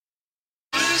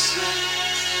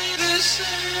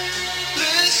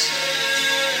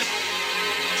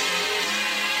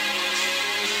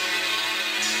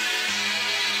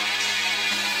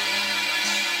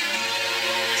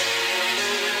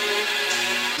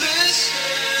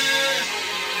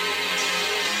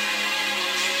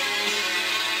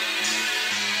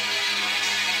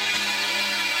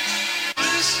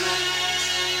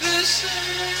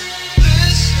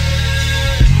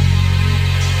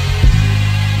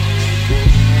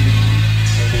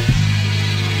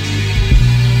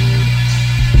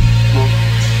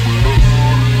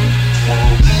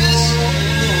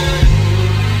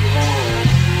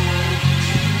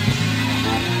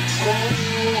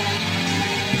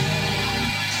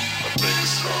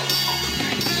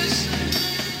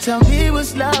Tell me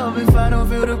what's love if I don't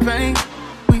feel the pain.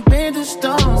 We've been through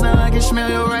storms, now I can smell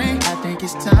your rain. I think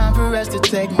it's time for us to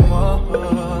take more.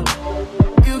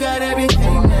 You got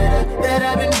everything that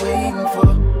I've been waiting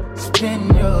for. It's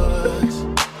been yours.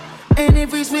 And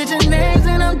if we switch your names,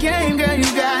 then I'm game, girl, you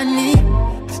got me.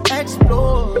 Let's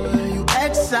explore, you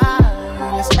exile,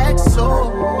 let's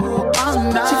exo.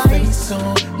 I'm not. Put your face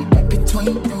on, we in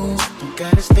between rooms. You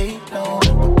gotta stay low,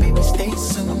 but baby, stay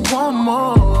soon. One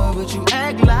more, but you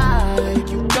act like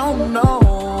you don't know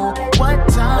what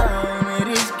time it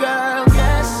is, girl.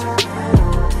 Yes,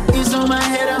 it's on my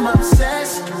head, I'm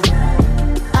obsessed.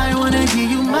 I wanna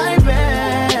give you my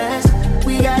best.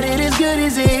 We got it as good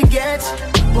as it gets.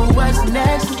 But what's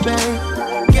next, babe?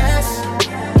 Guess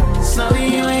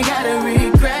something you ain't gotta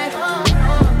regret.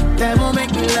 That will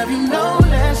make me love you no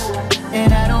less.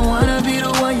 And I don't wanna be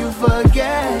the one you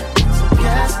forget. So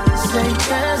yes, say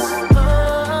yes.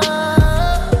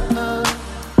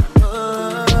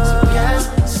 So yes,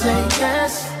 say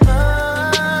yes.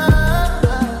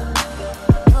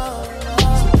 So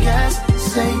yes,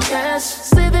 say yes.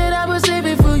 Say that I was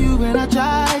saving for you when I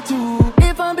tried to.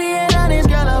 If I'm being honest,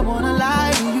 girl, I wanna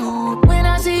lie to you. When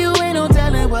I see you, ain't no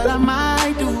telling what I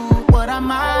might do. What I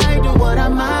might do, what I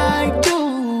might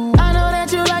do. I know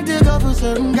that you like to go for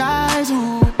certain guys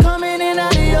who come in and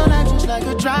out of your life just like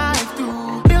a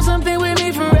drive-thru. Feel something with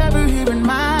me forever here in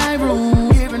my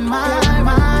room. Here in my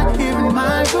mind, here in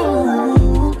my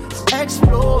room. Let's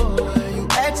explore, you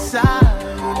exile,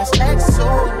 let's exo.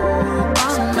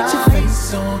 I'm not. Put your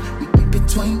face on, we in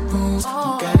between rooms.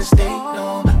 You gotta stay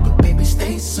low, but baby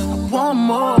stay soon. One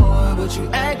more, but you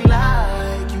act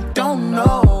like you don't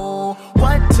know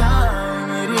what time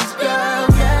it is, girl.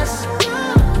 Yes,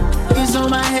 it's on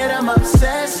my head, I'm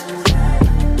obsessed.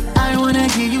 I wanna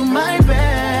give you my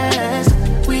best.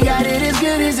 We got it as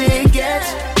good as it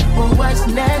gets. But what's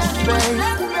next, babe?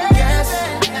 Yes,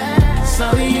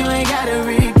 something you ain't gotta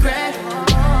regret.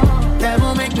 That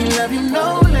will make me love you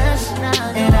no less.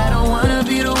 And I don't wanna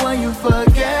be the one you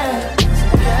forget.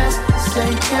 So yes,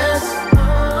 say yes.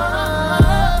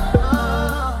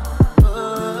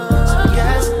 So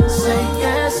yes, say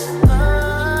yes.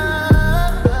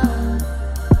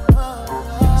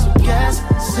 So yes,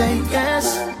 say yes.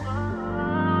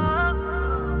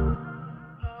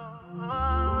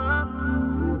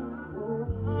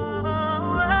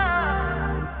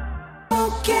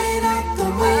 Looking out the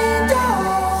window.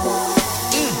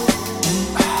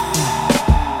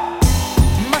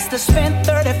 Must have spent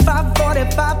 35,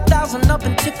 45,000 up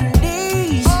in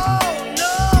Tiffany's. Oh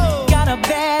no! Got a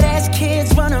badass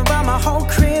kids running around my whole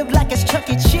crib like it's Chuck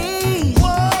E. Cheese.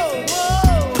 Whoa,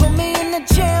 whoa! Put me in the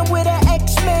jam with an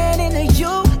X-Men in the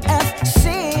UFC.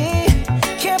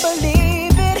 Can't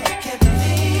believe it.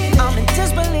 I'm in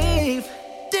disbelief.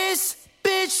 This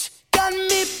bitch got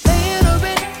me paying her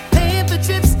rent, paying for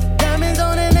trips, diamonds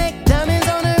on her neck, diamonds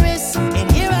on her wrist,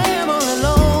 and here I am all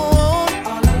alone,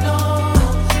 all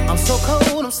alone. I'm so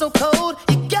cold, I'm so cold.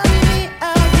 You got me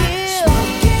out here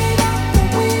smoking out the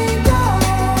window,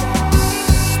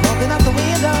 smoking out the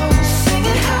window,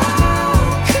 singing. How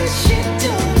could she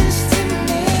do this to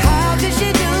me? How could she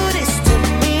do this to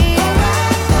me? Oh, I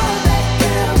thought that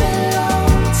girl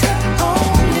belonged to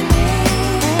only me,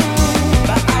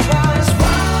 but I was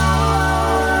wrong,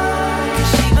 'cause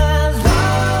she belonged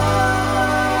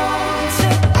to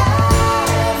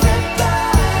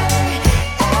everybody.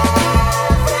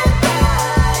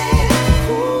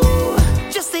 Ooh.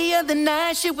 Just the other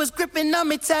night, she was gripping on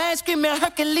me tight, screaming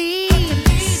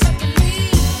Hercules.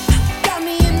 Got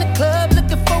me in the club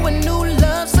looking for a new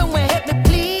love, someone help me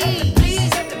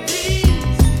please.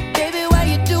 Baby, why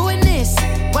you doing this?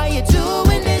 Why you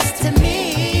doing this to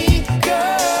me,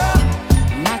 girl?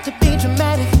 Not to be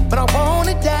dramatic, but I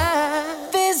wanna die.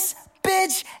 This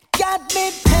bitch got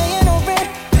me paying her rent,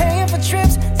 paying for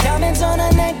trips, diamonds on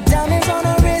her neck, diamonds on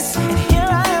her wrist, and here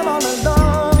I am all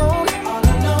alone, all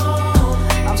alone.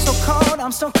 I'm so cold,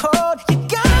 I'm so cold. You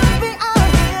gotta be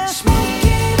out here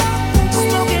smoking out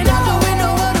the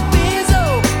window of the Benzo,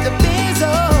 the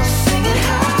Benzo. Singing,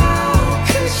 how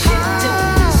could you do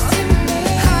this to me?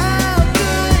 How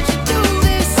could you do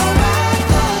this? Oh, I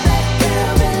thought that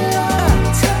girl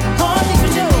belonged to me. One thing for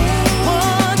sure,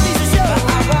 one thing for sure.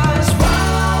 I was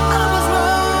wrong.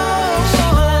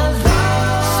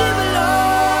 She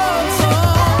belonged to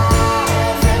everybody.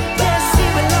 Yes, she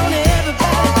belonged to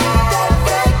everybody.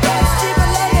 She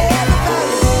belonged to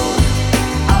everybody.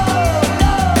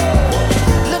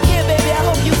 Look here, baby, I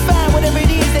hope you find whatever it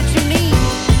is that you need.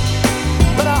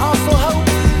 But I also hope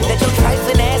that your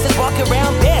trifling ass is walking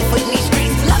around barefoot in these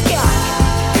streets. Look ya!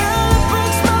 Girl, it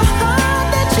breaks my heart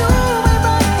that you ain't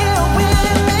right here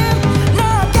with me.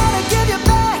 Now I gotta give you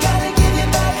back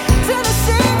to the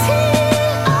city.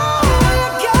 Oh, you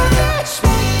got me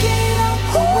smoking out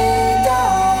the window,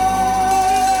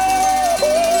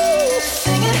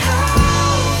 singing,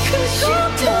 how could you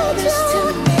do this to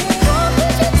me? How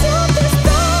could you do this,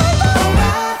 baby? Oh, I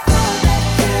thought that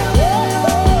girl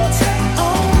belonged to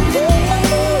only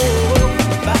me.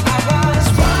 But I was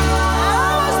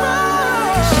wrong.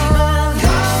 She belonged to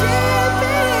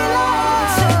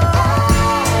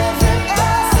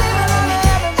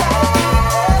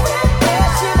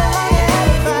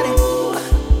everybody.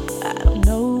 I don't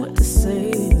know what to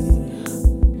say,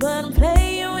 but I'm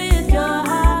playing with your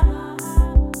heart,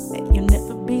 and you'll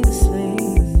never be the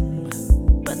same.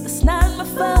 But that's not my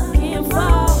fucking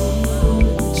fault.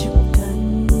 Look what you've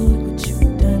done, look what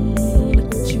you've done,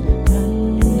 look what you've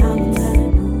done. I'm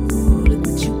telling you, look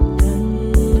what you've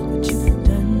done, look what you've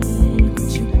done, look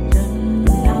what you've done.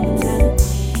 I'm telling you,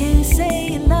 can't say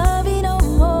you love me no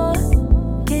more.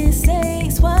 Can't say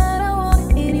it's what I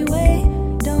want anyway.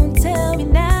 Don't tell me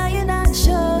now you're not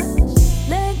sure.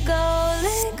 Let go,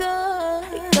 let go.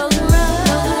 It goes around,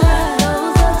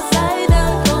 goes upside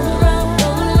down, goes around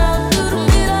through the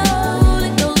middle.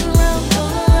 It goes around,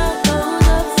 goes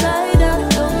upside down,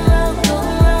 goes around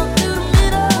through the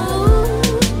middle.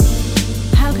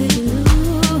 How could you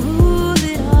lose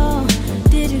it all?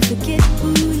 Did you forget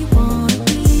who you wanna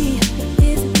be?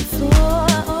 Is it the floor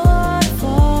or the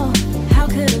fall? How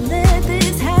could I let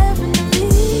this happen to me?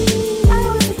 I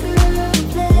was the girl who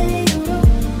played the role,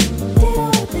 did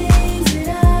all the things that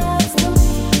I was told.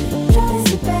 Try to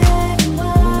sit back and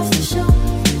watch the show.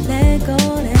 Let go,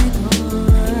 let go.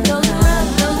 It goes around,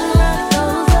 goes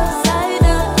upside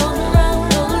down, goes around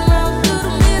through the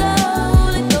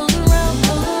middle. It goes around,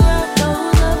 goes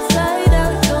upside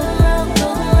down, goes around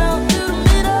through the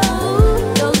middle. It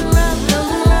goes around,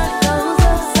 goes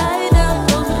upside down,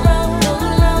 goes around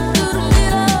through the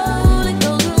middle. It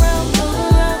goes around,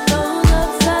 goes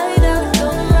upside down,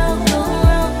 goes around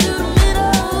through the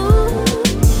middle.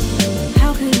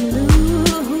 How could you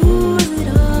lose it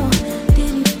all? Did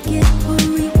you forget who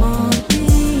you want to be?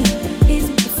 Is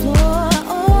it the floor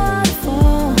or the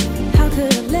fall? How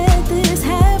could I let this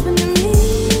happen to me?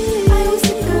 I was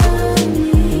the girl who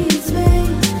needs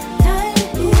space, tired of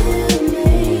hearing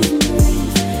amazing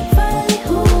grace. Finally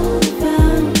home,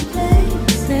 found a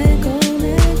place. Let go,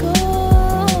 let go.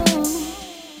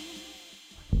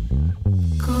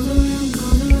 Goes around,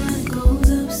 goes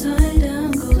upside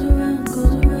down, goes around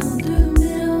through the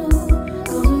middle.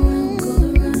 Goes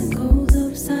around, goes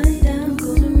upside down,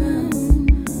 goes around.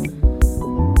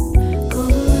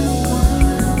 Goes around,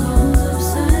 goes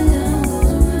upside down,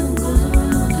 goes around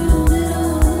through the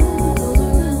middle. Goes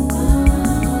around,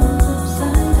 goes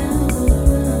upside down, goes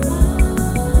around.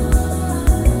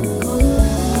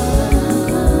 Goes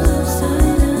around, goes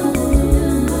upside down, goes around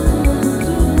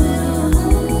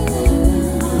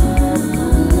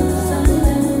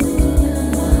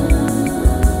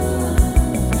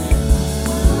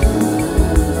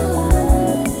through the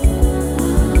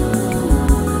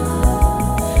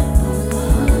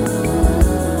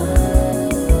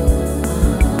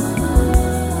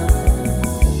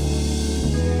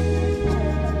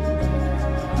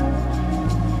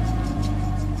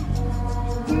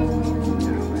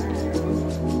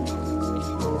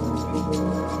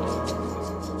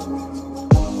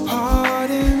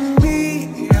Pardon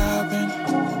me, I've been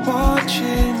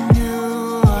watching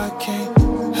you. I can't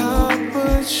help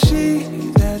but see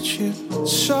that you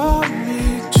saw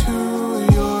me too.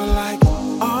 You're like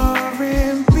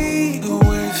R&B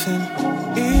with an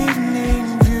evening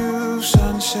view.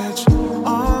 Sunsets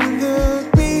on the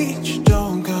beach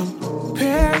don't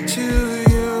compare to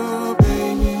you,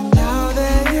 baby. Now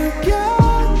that you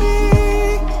got me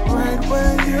right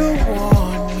where you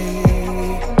want me,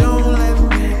 don't let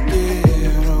me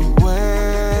get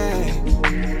away.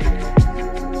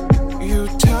 You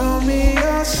tell me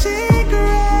your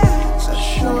secrets, I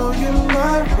show you my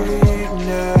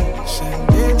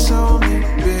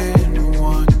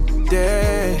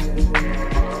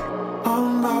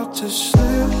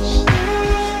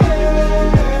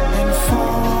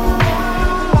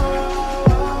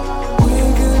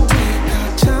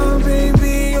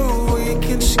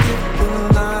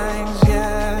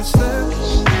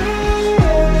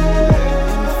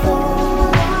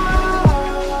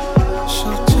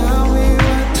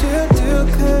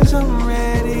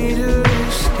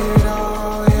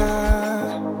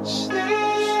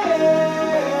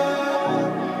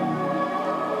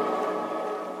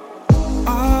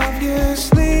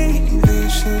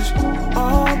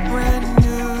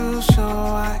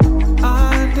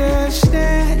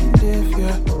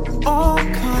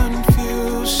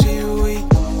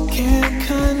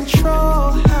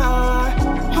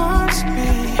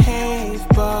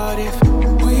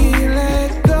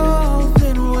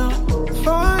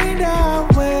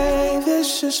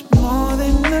it's more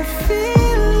than a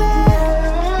feeling.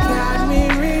 Got me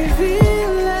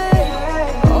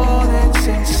revealing all that's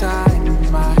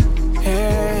inside my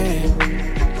head.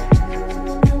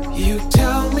 You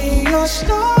tell me your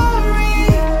story.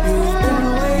 You've been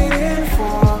waiting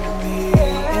for me,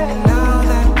 and now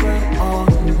that we're on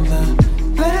the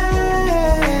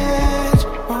ledge,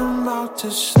 I'm about to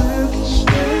slip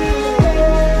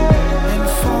and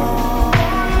fall.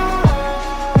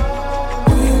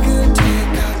 We could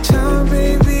take our time,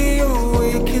 baby, or we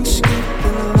can skip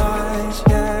the lines.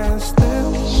 Yeah,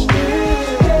 slip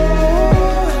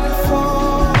and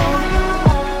fall.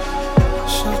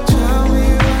 So tell me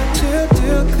what to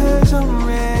do, 'cause I'm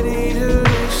ready to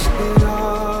risk it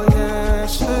all. Yeah,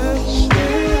 slip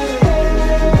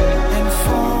and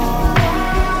fall.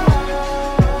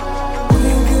 We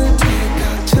could take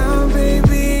our time,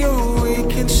 baby, or we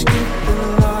can skip the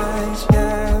lines.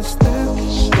 Yeah, slip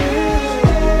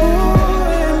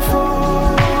and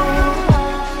fall.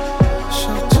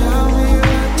 So tell me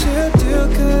what to do,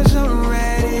 'cause I'm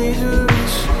ready to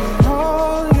risk it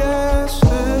all. Yeah,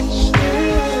 slip.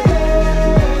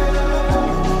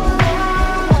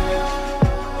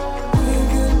 We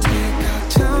could take our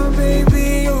time, baby,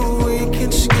 or we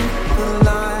can skip the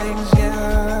lines.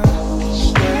 Yeah,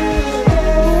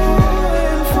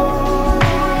 and fall.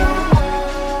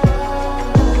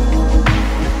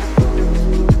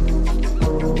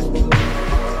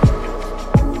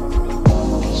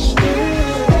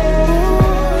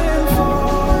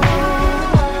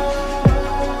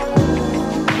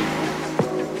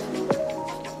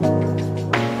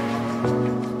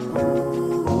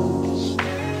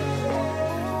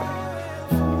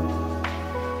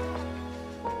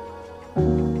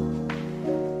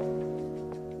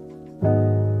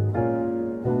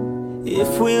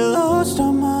 If we lost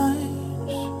our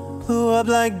minds, blew up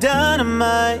like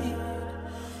dynamite,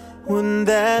 wouldn't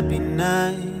that be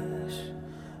nice?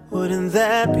 Wouldn't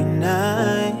that be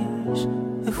nice?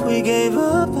 If we gave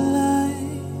up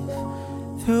life,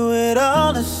 threw it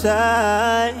all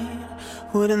aside,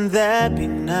 wouldn't that be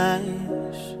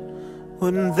nice?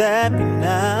 Wouldn't that be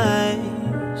nice?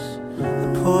 I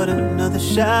poured another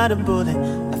shot of bullet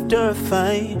after a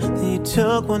fight. Then you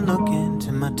took one look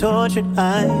into my tortured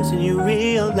eyes, and you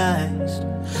realized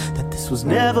that this was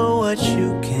never what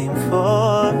you came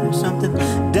for. Something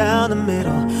down the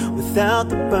middle without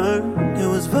the burn. It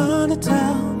was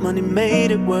volatile, money made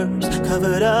it worse,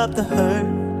 covered up the hurt.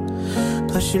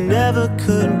 Plus you never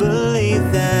could believe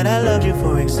that I loved you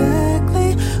for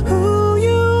exactly who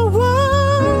you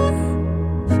were.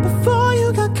 Before you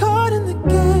got caught in the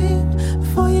game,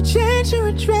 before you changed your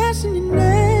address and your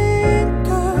name,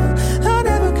 girl, I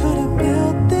never could have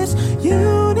built this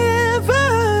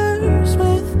universe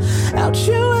without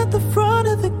you at the front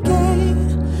of the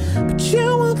gate. But you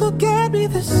won't look at me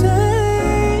the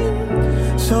same.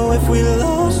 So if we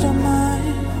lost our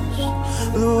minds,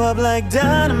 blew up like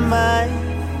dynamite,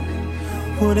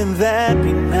 wouldn't that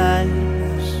be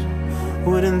nice?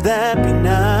 Wouldn't that be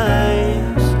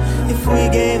nice? If we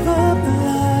gave up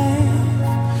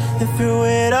life and threw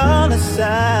it all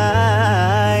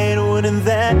aside, wouldn't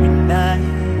that be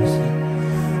nice?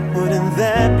 Wouldn't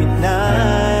that be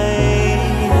nice?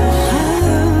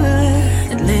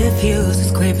 The lip fuse is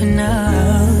scraping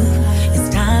up. It's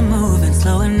time moving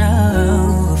slow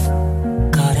enough.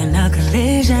 Caught in a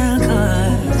collision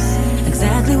course,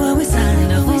 exactly what we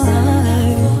signed up for.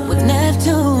 With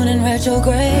Neptune in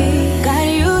retrograde, got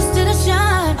used to the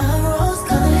shine of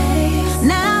rose-colored haze.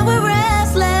 Now we're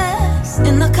restless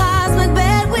in the cosmic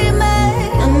bed we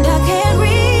made, and I can't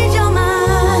read your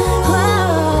mind. Oh,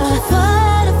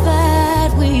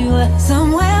 fortified we were,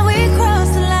 somewhere we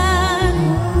crossed the line.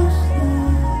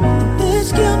 This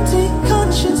guilty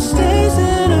conscience stays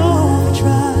in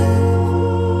overdrive,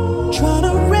 trying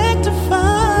to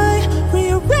rectify,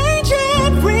 rearrange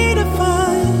and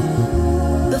redefine.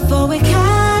 Before we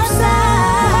capsize,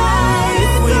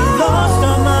 If we lost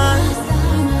our minds,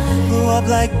 blew up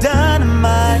like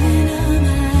dynamite,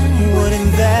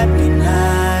 wouldn't that be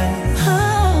nice?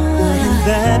 Wouldn't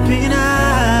that be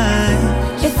nice?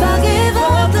 if I give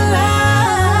up the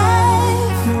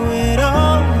life, Threw it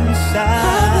all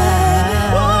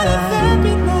inside. Wouldn't that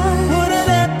be nice? Wouldn't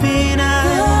that be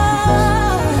nice?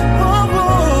 Oh,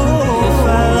 oh. If I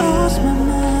lost my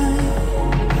mind,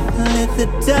 lit the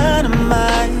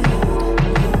dynamite,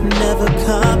 never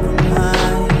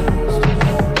compromise,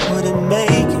 would it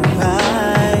make it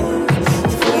right?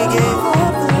 If we gave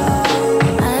up the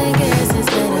life, I guess it's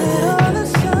threw it better all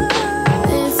aside.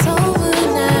 it's over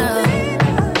now.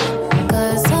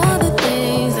 'Cause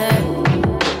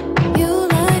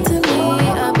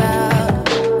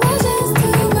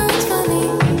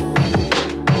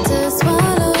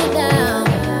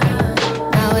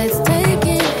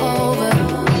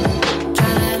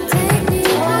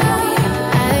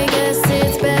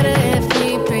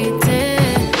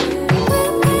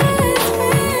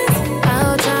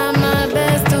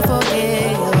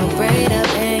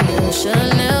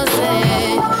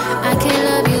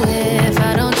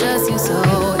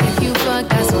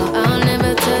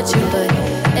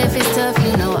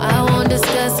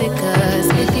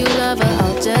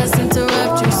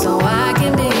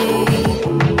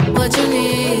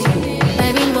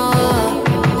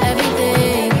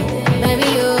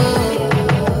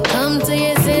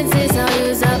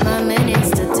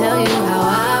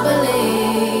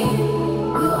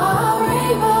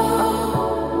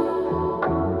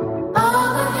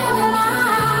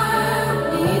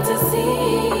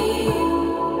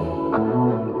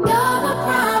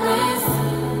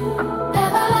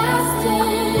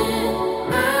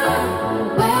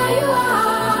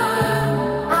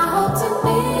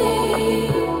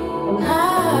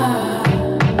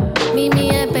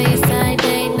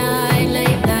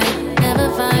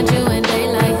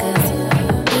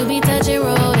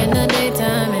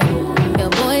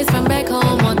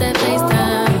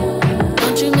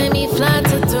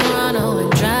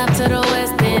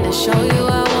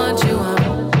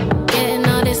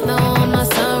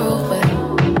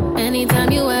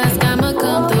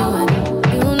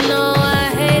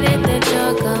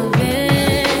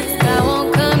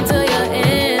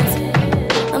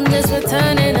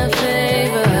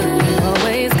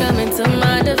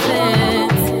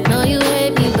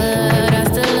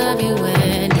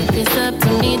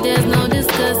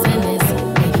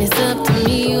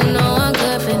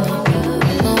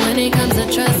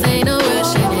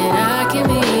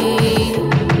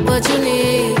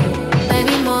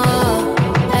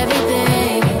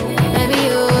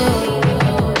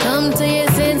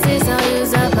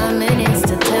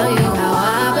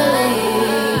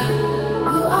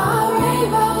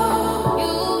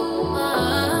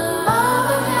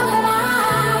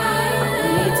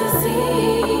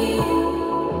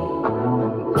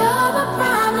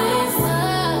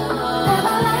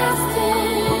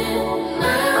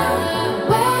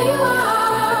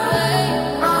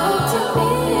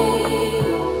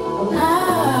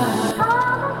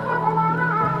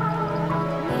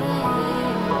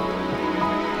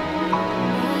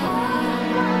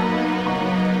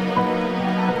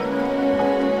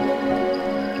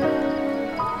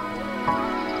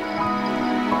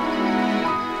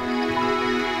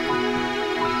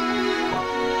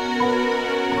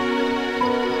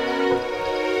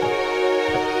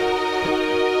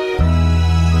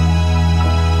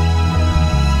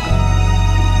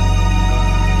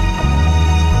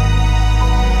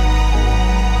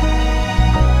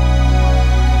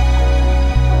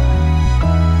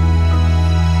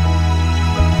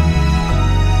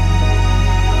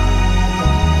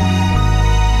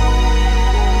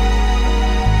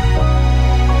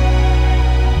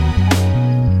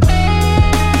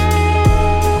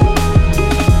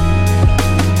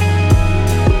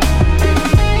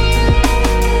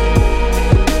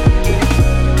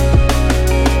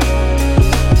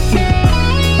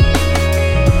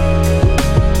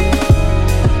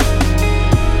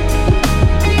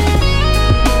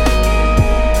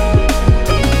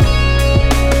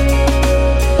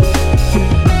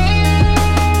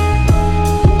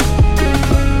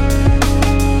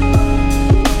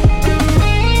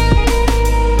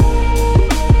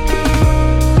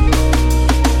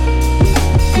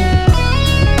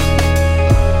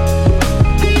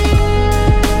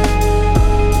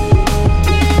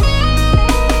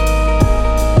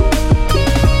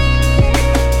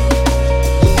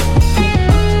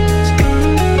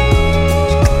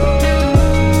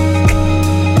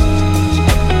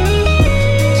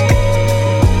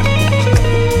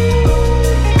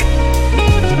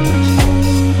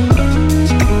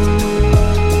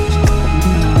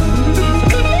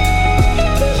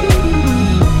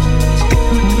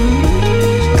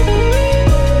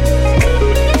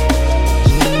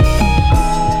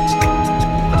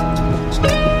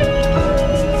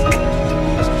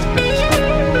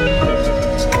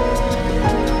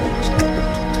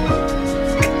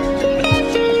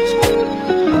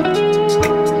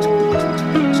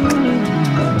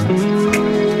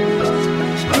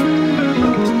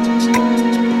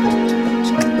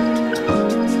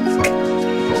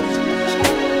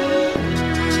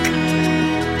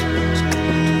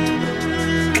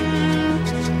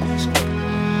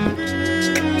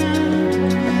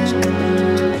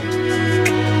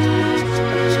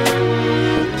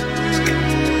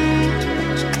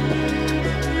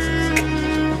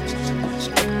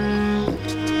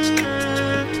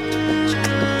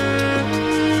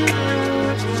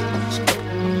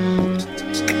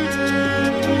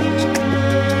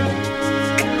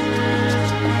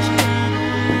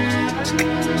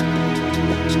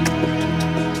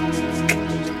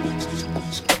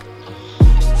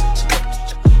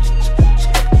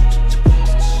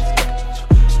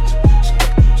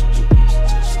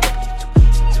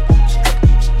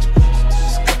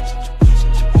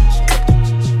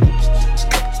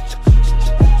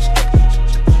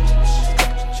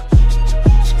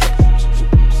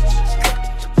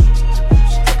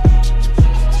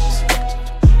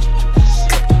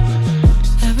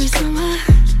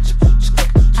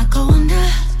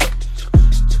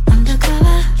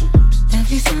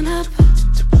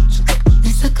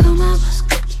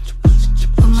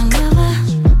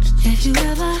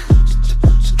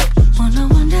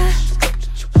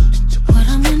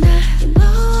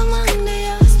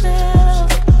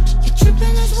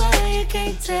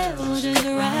can't tell, just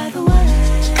ride the wave.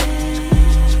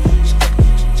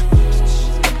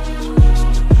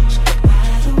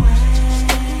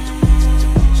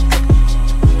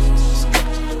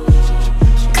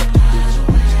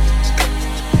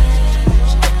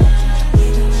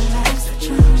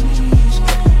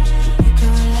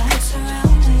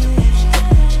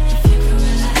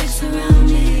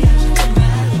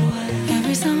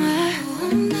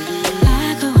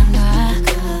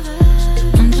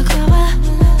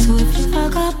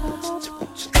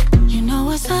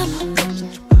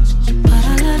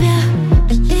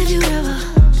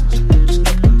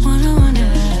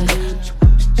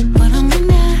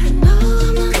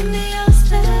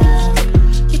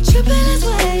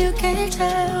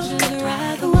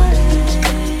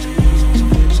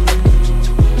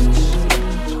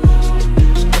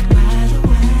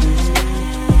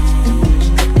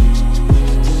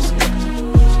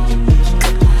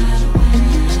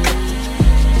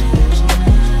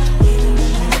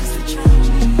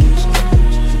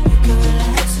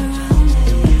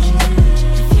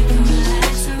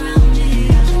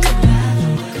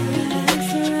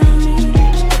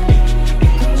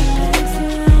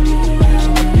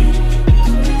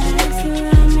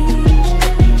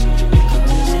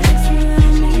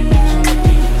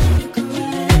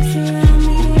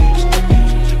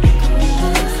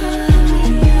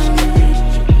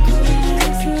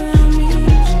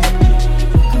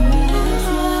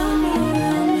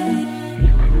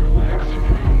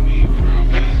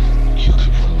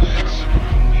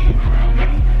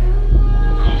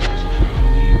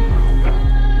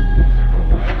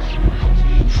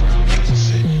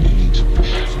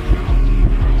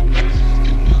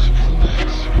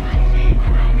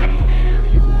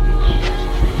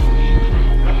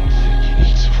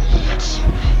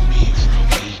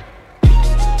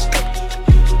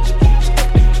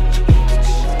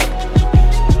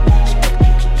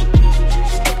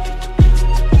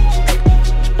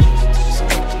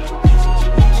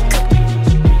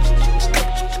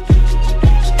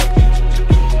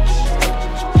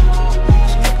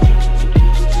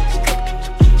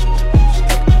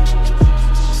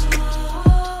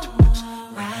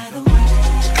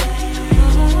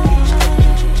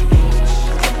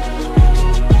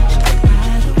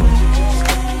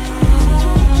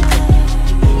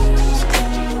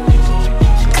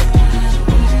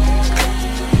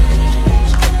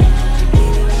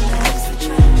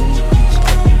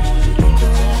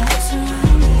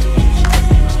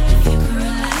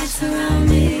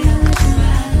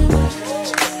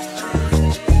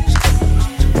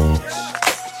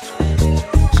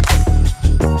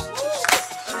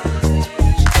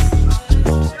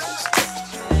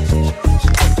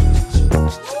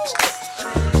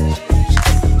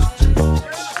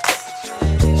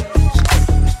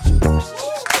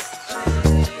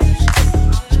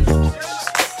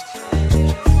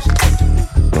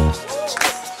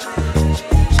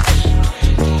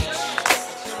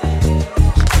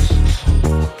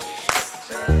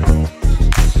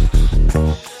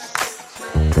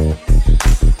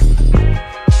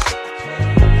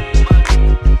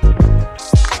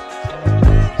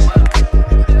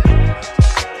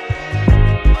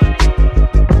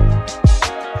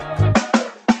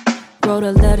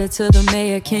 To the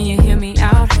mayor, can you hear me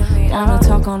out? Wanna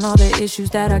talk on all the issues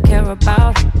that I care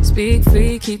about. Speak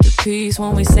free, keep the peace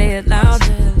when we say it loud.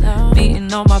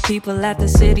 Meeting all my people at the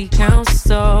city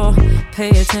council. Pay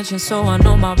attention so I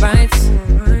know my rights.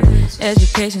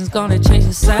 Education's gonna change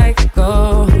the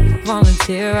cycle.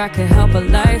 Volunteer, I can help a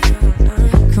life.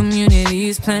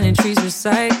 Communities, planting trees,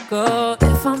 recycle.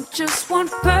 If I'm just one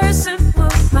person, will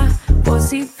my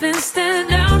voice even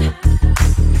stand out?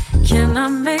 Can I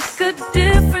make a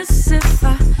difference if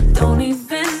I don't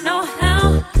even know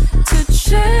how to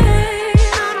change?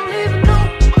 I don't even know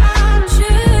how to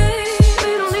change.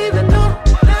 We don't even know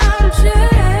how to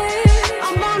change. I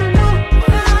wanna know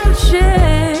how to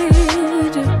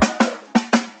change.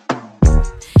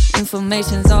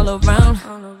 Information's all around.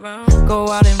 Go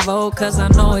out and vote cause I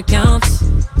know it counts.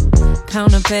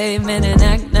 Pound the pavement and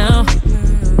act now.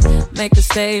 Make a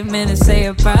statement and say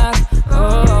it proud.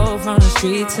 Oh, from the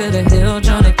street to the hill,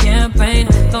 join a campaign.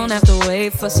 Don't have to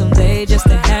wait for someday just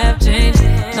to have change.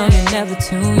 No, you're never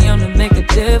too young to make a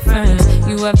difference.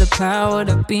 You have the power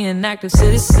to be an active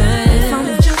citizen. If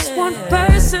I'm just one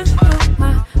person, will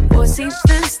my voice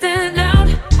even stand out?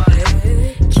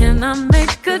 Can I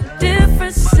make a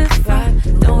difference if I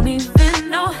don't even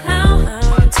know how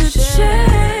to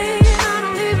change?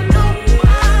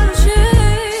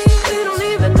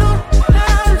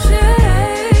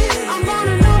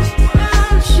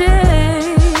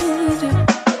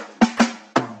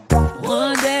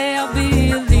 One day I'll be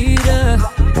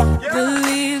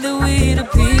Believe that we the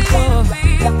people.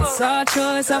 It's our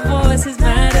choice, our voices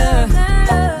matter.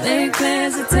 Make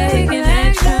plans to take an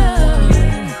action.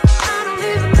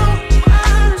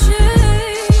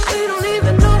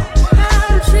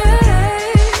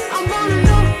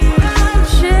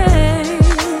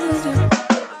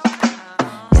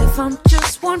 I'm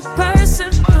just one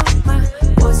person, will my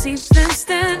voice even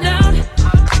stand out?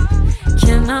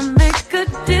 Can I make a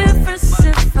difference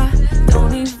if I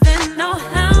don't even know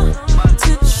how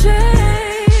to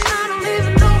change? I don't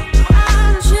even know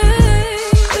how to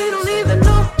change. We don't even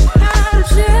know how to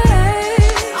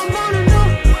change. I wanna know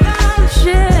how to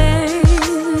change.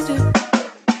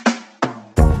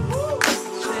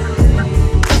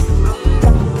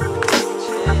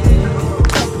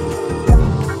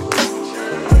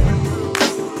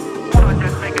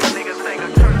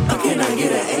 Can I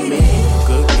get an amen?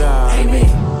 Good God. Amen.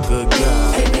 Good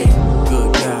God. Amen.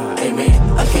 Good God. Amen.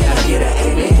 Can I get an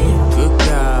amen? Good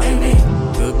God. Amen.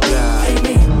 Good God.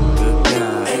 Amen. Good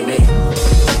God. Amen.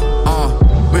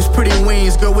 Miss Pretty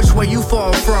Wings, girl, which way you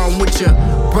fall from? With your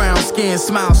brown skin,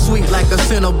 smile sweet like a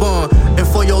Cinnabon. And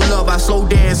for your love, I slow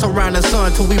dance around the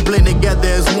sun till we blend together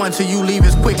as one. Till you leave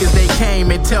as quick as they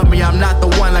came and tell me I'm not the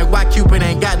one. Like why Cupid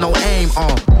ain't got no aim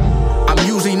on. I'm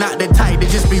usually not the type to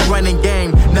just be running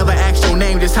game. Never ask your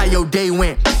name, just how your day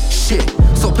went. Shit.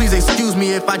 So please excuse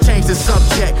me if I change the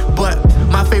subject. But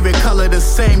my favorite color, the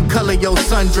same color your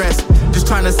sundress. Just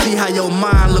trying to see how your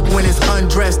mind look when it's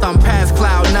undressed. I'm past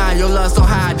cloud 9, your love so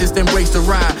high, I just embrace the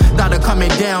ride. Thought of coming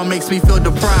down makes me feel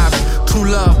deprived. True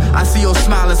love, I see your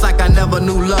smile, it's like I never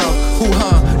knew love. Who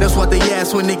her? That's what they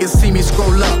ask when niggas see me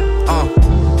scroll up.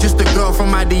 Just a girl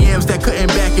from my DMs that couldn't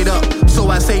back it up. So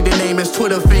I say the name as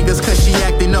Twitter fingers cause she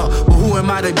acting up. But who am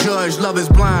I to judge? Love is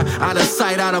blind, out of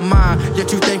sight, out of mind.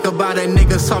 Yet you think about a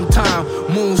nigga sometime.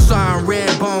 Moon sign,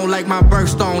 red bone like my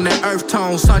birthstone. That earth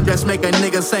tone, sundress make a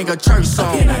nigga sing a church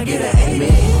song. Can I get an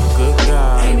amen? Good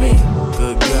God. Amen.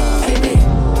 Good God. Amen.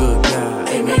 Good God.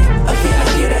 Amen. Can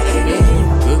I get an amen?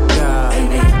 Good God.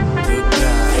 Amen. Good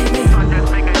God. Amen.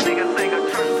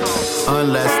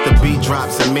 Unless the beat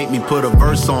drops and make me put a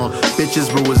verse on. Bitches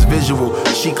brew is visual,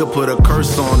 she could put a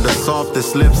curse on. The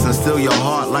softest lips and steal your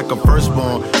heart like a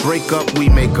firstborn. Break up, we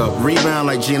make up, rebound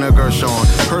like Gina Gershon.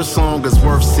 Her song is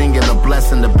worth singing, a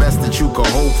blessing, the best that you could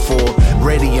hope for.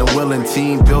 Ready and willing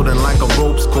team, building like a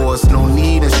ropes course. No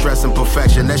need in stress and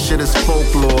perfection, that shit is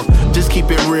folklore. Just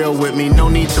keep it real with me, no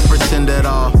need to pretend at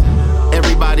all.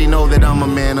 Everybody know that I'm a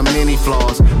man of many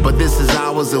flaws, but this is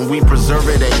ours and we preserve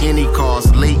it at any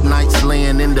cost. Late nights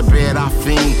laying in the bed, I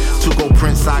fiend to go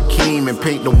Prince Akeem and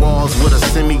paint the walls with a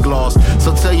semi-gloss.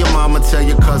 So tell your mama, tell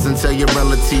your cousin, tell your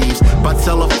relatives. By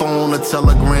telephone, a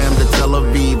telegram to Tel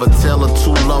Aviv, a tale of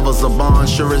two lovers, a bond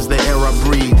sure as the air I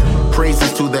breathe.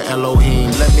 Praises to the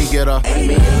Elohim. Let me get a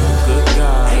amen. Good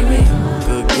God. Amen.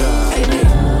 Good God. Amen.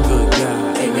 Good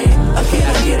God. Amen. Can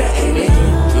I get an amen?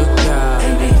 Good God.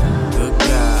 Amen. Good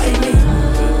God. Amen.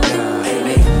 Good God.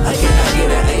 Amen. Can I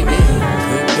get an amen?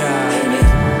 Good God. Amen.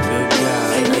 Good God.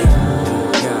 Amen.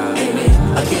 Good God. Amen.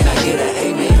 Can I get an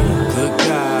amen? Good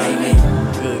God. Amen.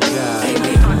 Good God.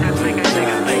 Amen.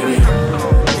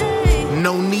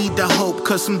 no need to hope,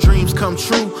 cause some dreams come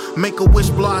true. Make a wish,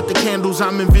 blow out the candles,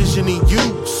 I'm envisioning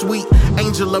you. Sweet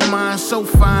angel of mine, so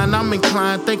fine, I'm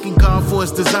inclined, thanking God for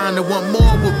his design. To want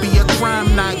more would be a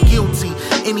crime, not guilty.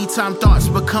 Anytime thoughts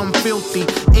become filthy,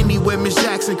 anywhere Miss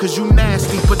Jackson, cause you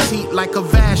nasty. Petite like a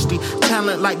Vashti,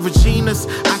 talent like Regina's.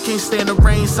 I can't stand the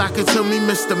rain, so I can tell me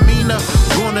misdemeanor.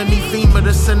 Gonna need FEMA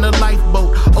to send a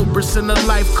lifeboat, Oprah send a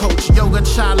life coach, yoga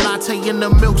chai latte in the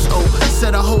milk's oat.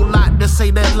 Said a whole lot to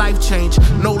say that life changed.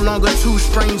 No longer two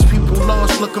strange people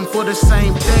lost looking for the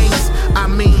same things. I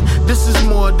mean, this is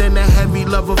more than a heavy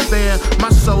love affair. My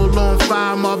soul on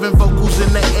fire, Marvin vocals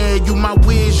in the air. You my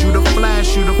whiz, you the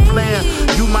flash, you the flare.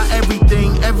 You my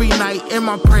everything, every night in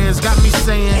my prayers got me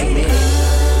saying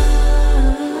amen.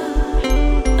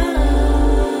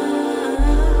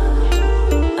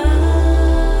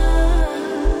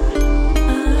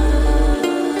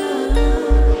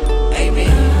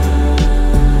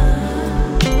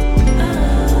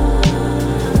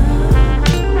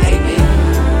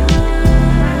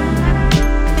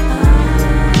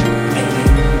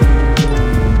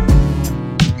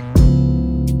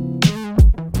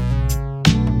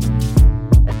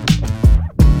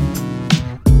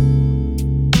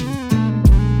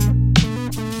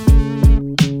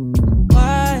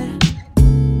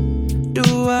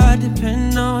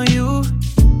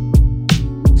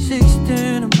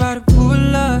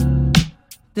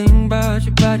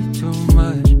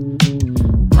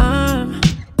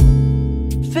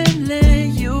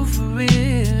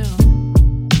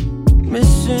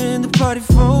 Missing party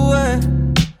for what?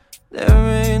 There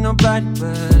ain't nobody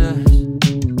but us.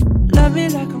 Love me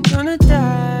like I'm gonna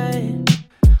die.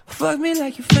 Fuck me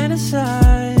like you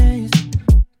fantasize.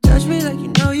 Touch me like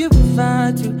you know you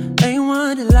provide to. Ain't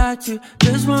one to lie to,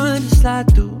 just one to slide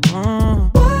through.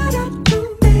 What I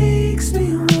do makes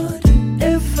me wonder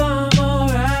if I'm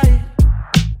alright.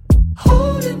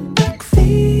 Holding back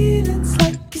feelings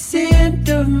like it's the end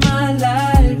of my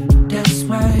life. That's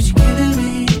why you're killing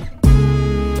me.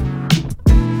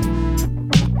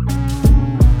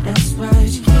 That's why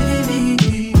you're killing me.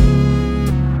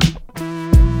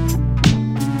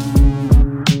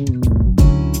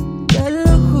 Te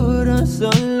lo juro,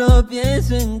 solo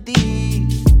pienso en ti.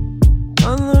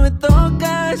 Cuando me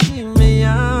tocas y me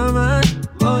llamas,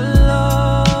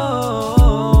 voló.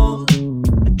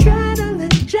 Adrenaline,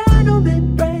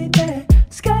 gentleman, right there.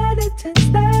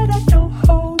 Skeletons that I don't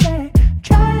hold back.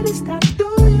 Try to stop, do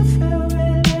you feel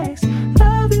relaxed?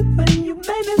 Love it when you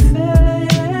make me feel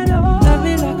it all. Love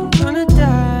me like I'm gonna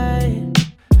die.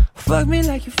 Fuck me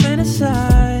like you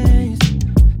fantasize.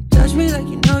 Touch me like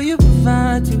you know you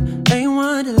provide to. Ain't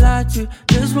one to lie to,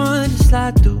 just one to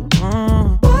slide through.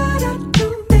 What I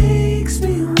do makes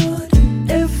me wonder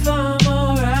if I'm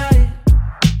alright.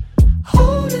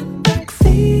 Holding back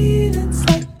feelings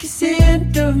like it's the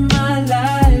end of my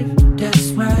life.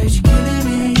 That's why you're killing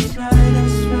me. That's right,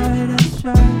 that's right, that's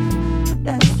right.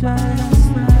 That's right, that's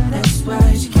right. That's why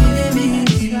you're killing me.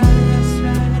 That's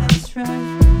right, that's right, that's right.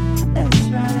 That's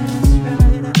right, that's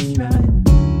right, that's right.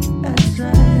 That's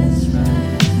right, that's right.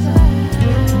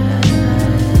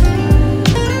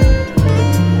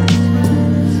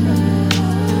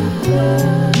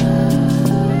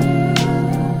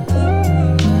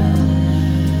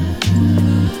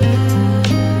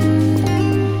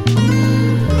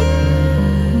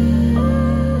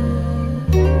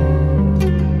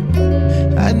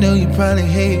 I know you probably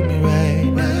hate me right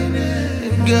now.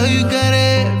 And girl, you got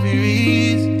every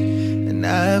reason. And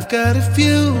I've got a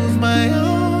few of my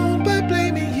own, but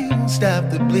blaming you won't stop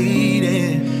the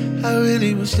bleeding. I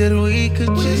really wish that we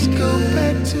could just go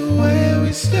back to where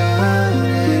we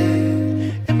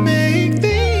started and make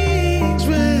things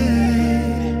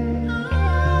right.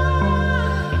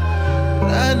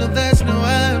 But I know that's no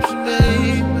option,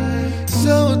 babe.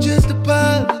 So just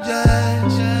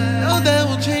apologize. Know that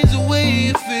will change the way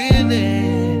you're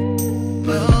feeling.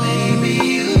 But maybe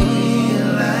you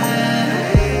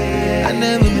realize I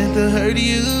never meant to hurt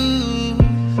you.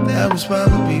 That was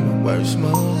probably my worst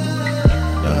move.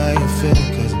 Know how you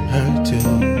feeling, cause I'm hurt too.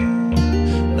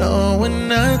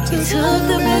 Knowing I took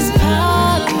the best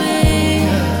part of me.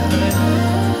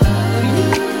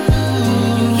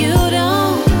 You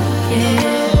don't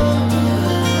care.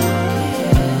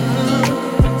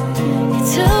 You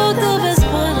took the best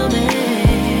part of me,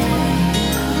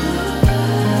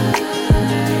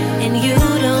 and you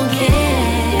don't care.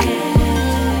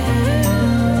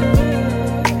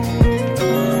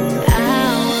 I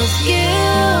was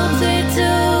guilty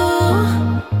too.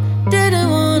 Didn't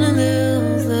wanna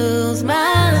lose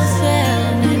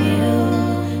myself and you,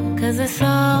 'cause that's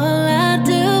all I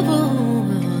do.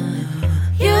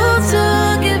 You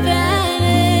took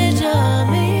advantage of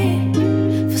me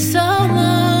for so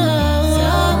long.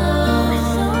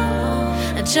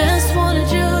 I just wanted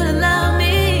you to love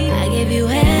me. I gave you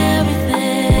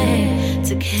everything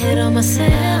to get on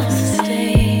myself to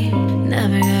stay.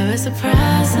 Never got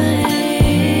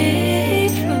reciprocity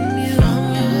from you.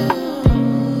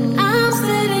 I'm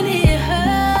sitting here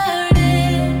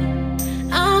hurting.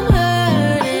 I'm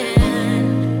hurting.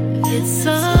 It's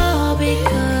all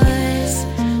because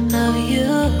of you.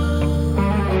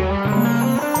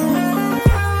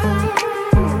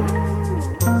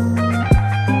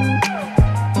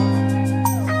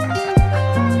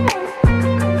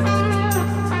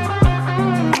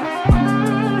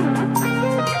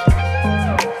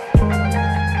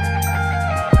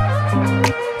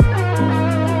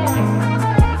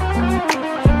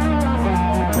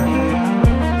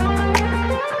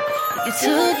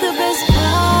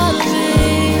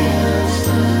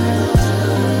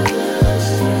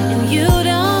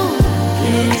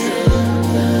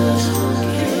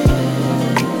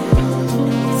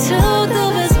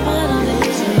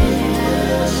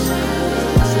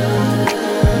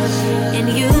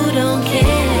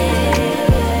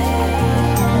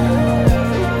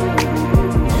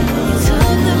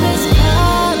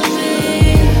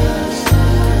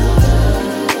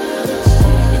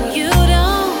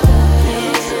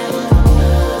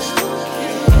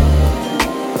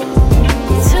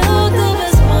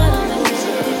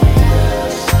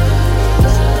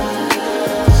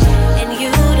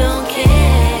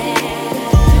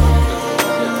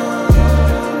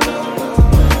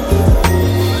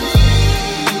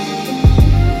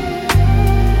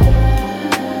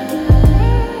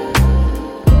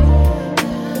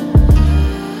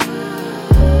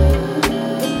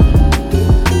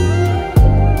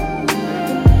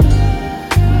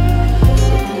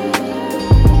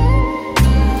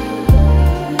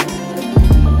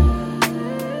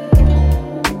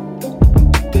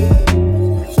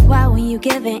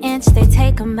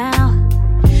 him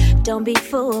out. Don't be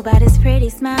fooled by this pretty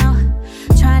smile.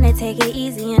 Trying to take it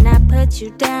easy and not put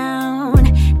you down.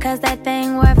 Cause that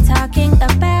thing worth talking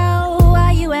about.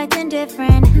 Why you acting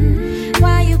different?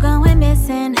 Why you going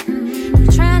missing? You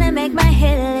trying to make my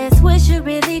hit list, wish you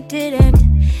really didn't.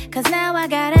 Cause now I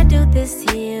gotta do this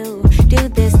to you, do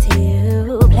this to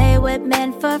you. Play with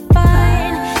men for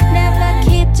fun, never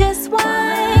keep just one.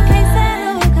 Can't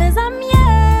settle cause I'm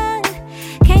young,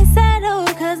 can't settle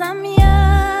cause I'm young.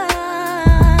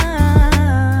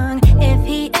 If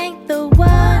he ain't the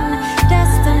one,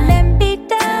 testament be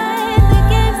done. The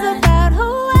game's about who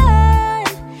won,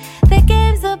 the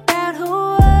game's about who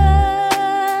won.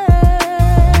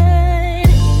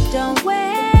 Don't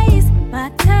waste my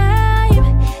time,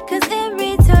 cause in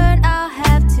return I'll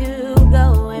have to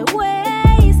go and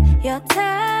waste your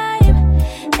time.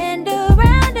 And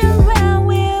around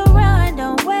we'll run.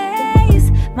 Don't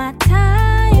waste my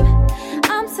time.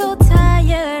 I'm so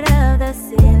tired of the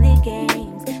silly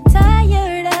games,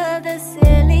 tired of the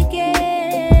silly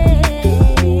games.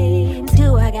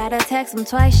 Do I gotta text him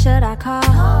twice? Should I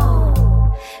call?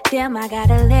 Damn, I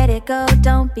gotta let it go,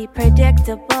 don't be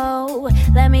predictable.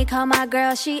 Let me call my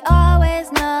girl, she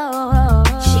always knows.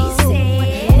 She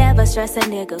said, never stress a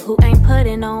nigga who ain't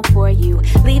putting on for you.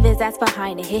 Leave his ass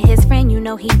behind and hit his friend, you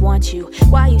know he wants you.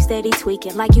 Why you steady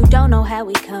tweaking like you don't know how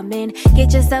we come in?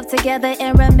 Get yourself together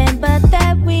and remember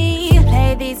that we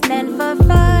play these men for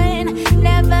fun.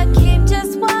 Never keep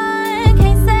just one.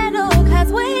 Can't settle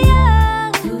cause we're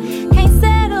young, can't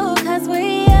settle cause we're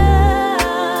young.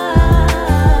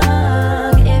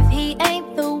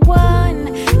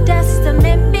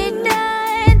 Testament be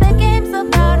done. The game's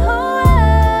about who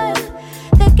won,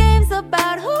 the game's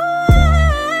about who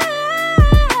won.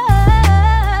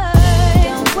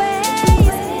 Don't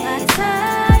waste my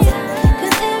time,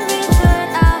 cause in return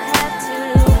I'll have to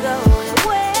go and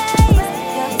waste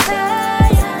your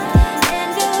time.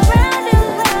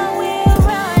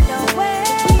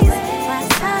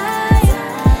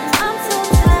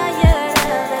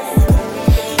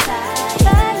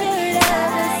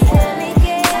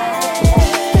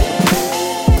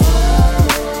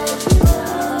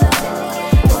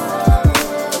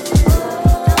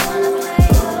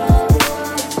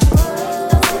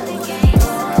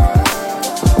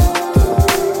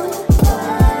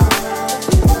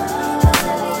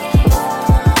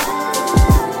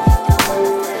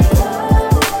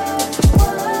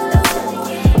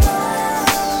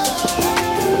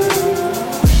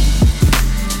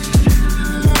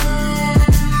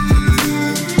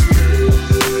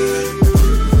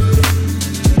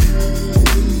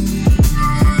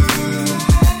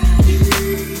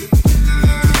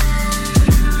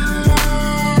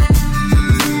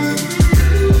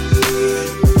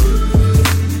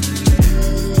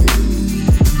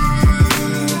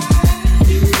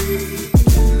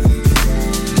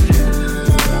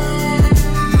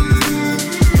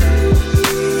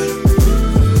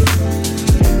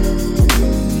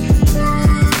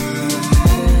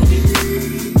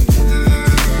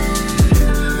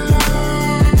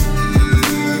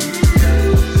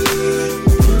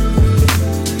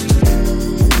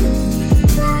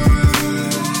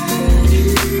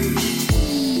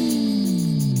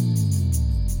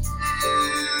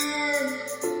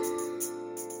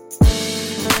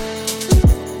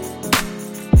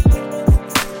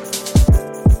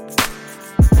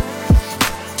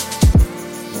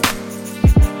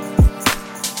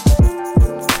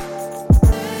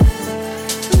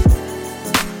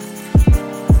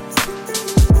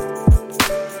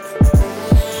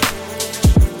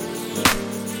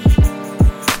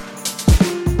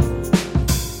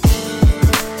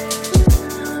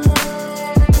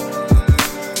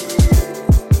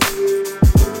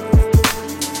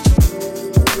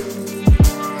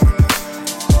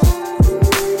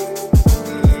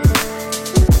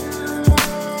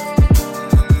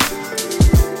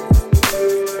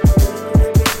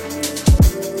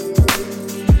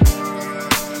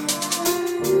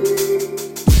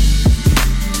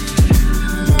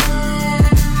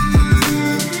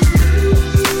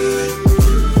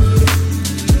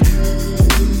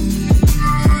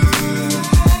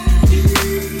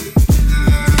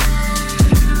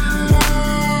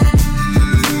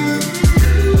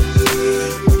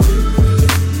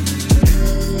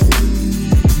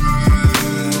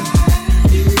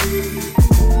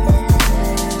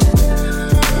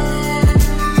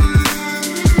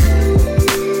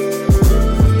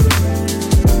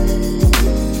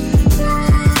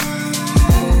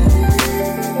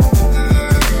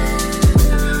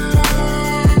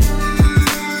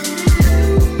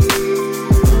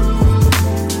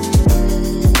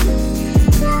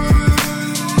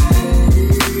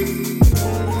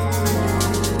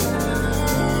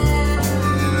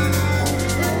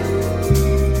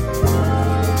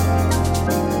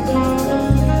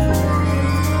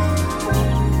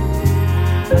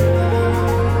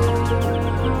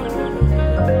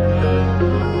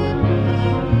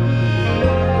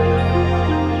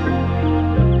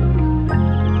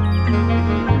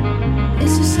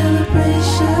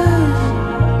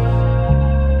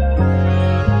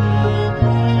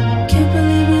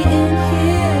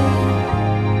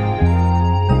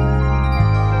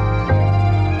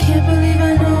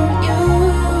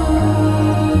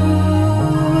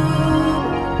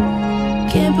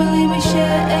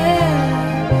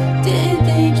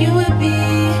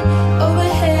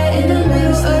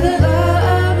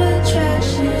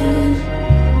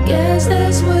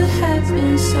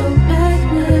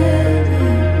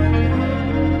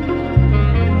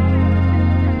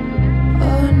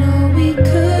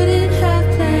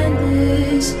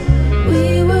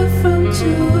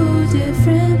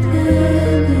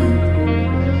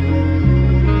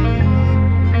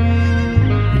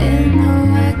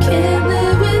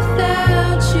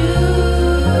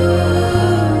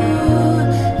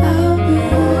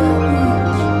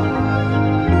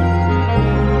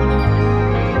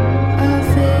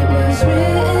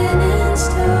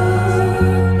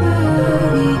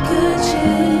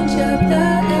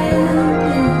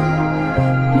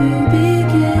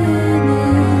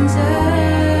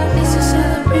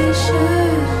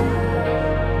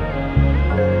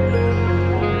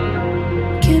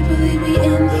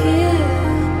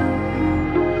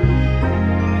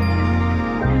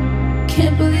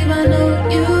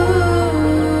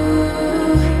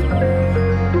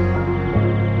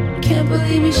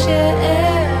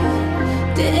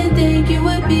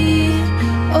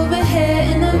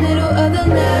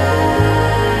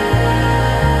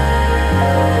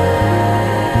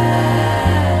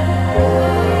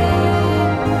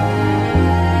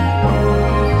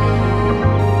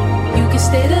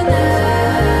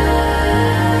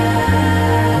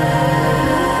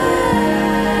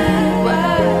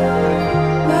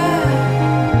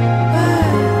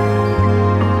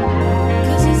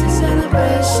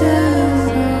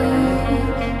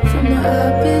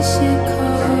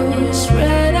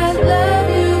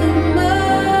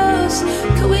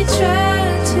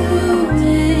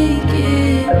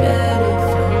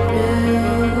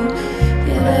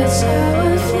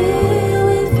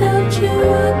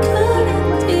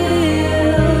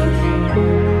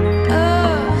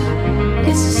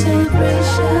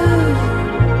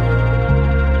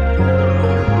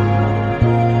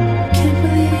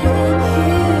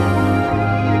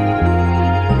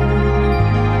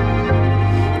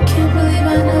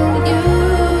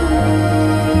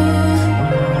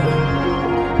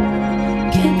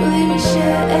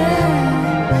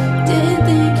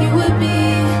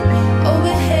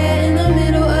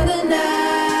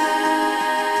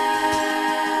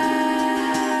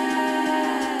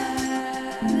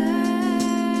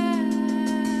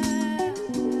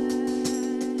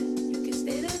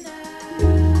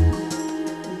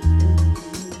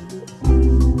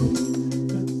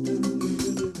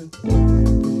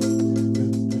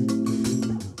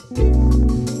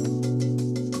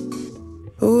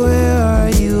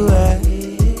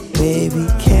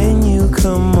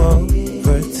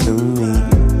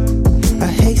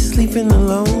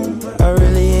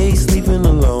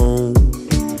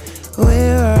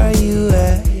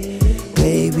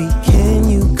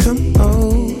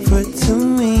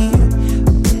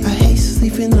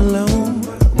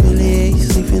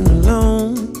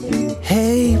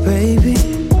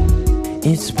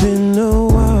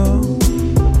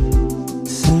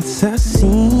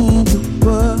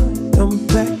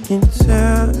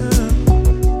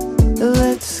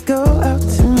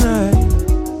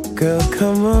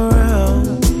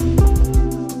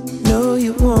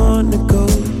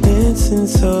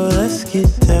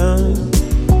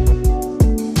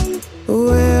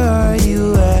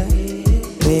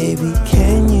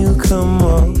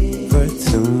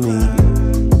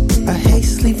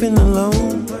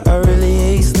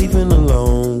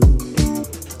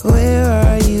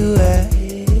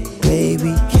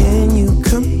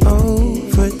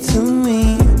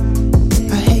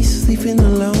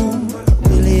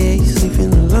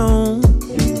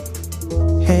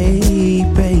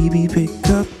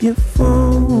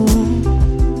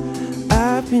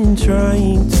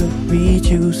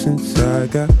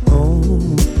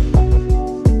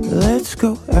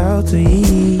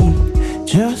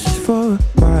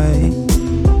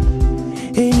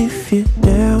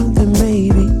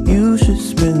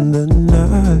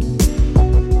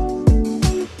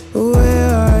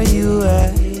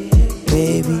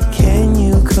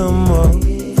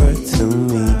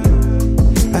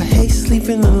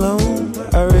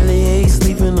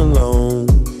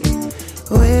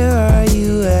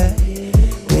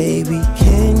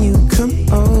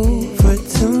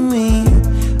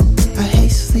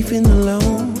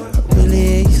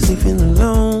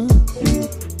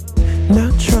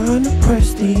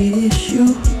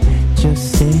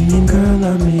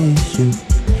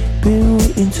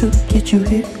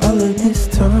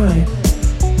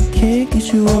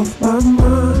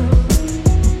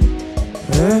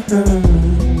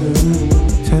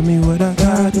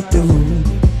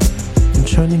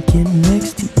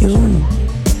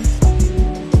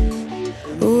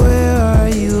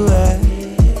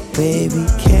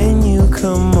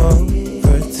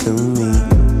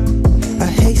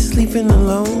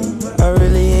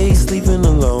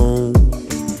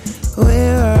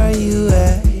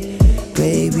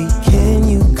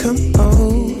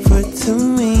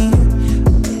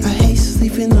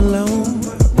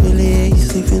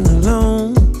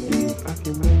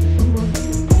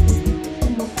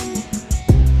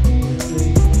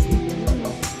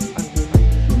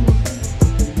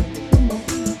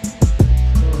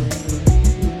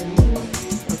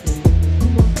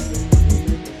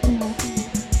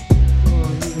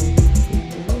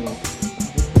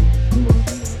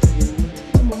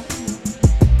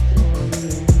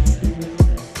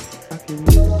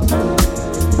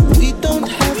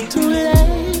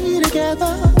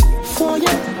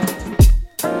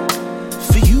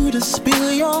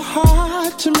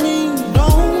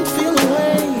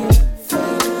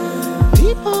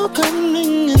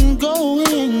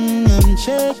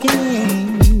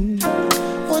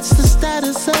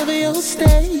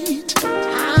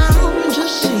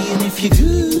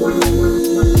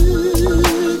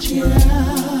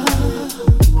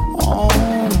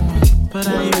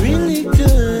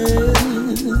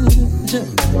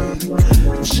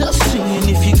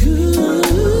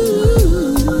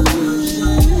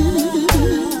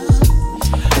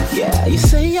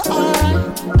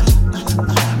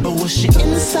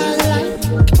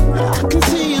 I can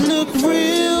see you look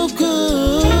real good.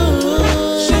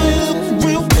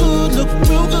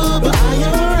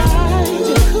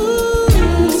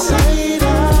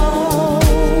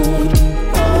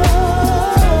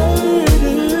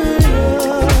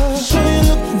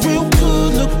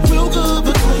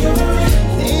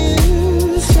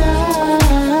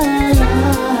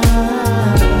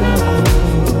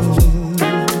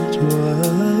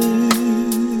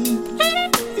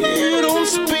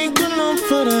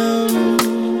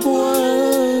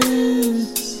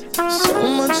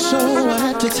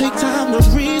 take time to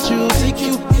read you, take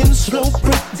you in slow,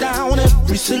 break down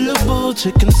every syllable,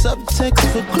 checking subtext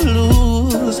for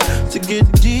clues to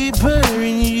get deeper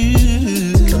in you.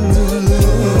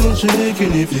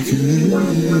 Checking if you could,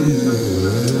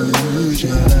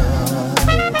 yeah.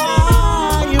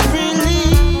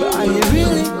 Are you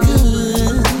really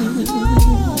good?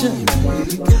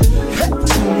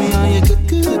 Tell me, are you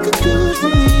good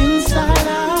from the inside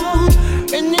out?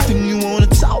 Anything you wanna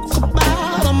talk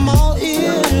about, I'm all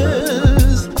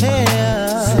ears.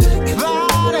 Yeah,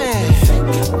 body,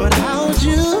 but how'd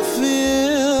you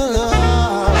feel?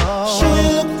 Sure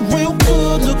you look real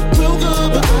good,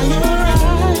 but are you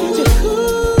right? You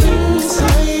could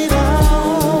say it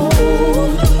out.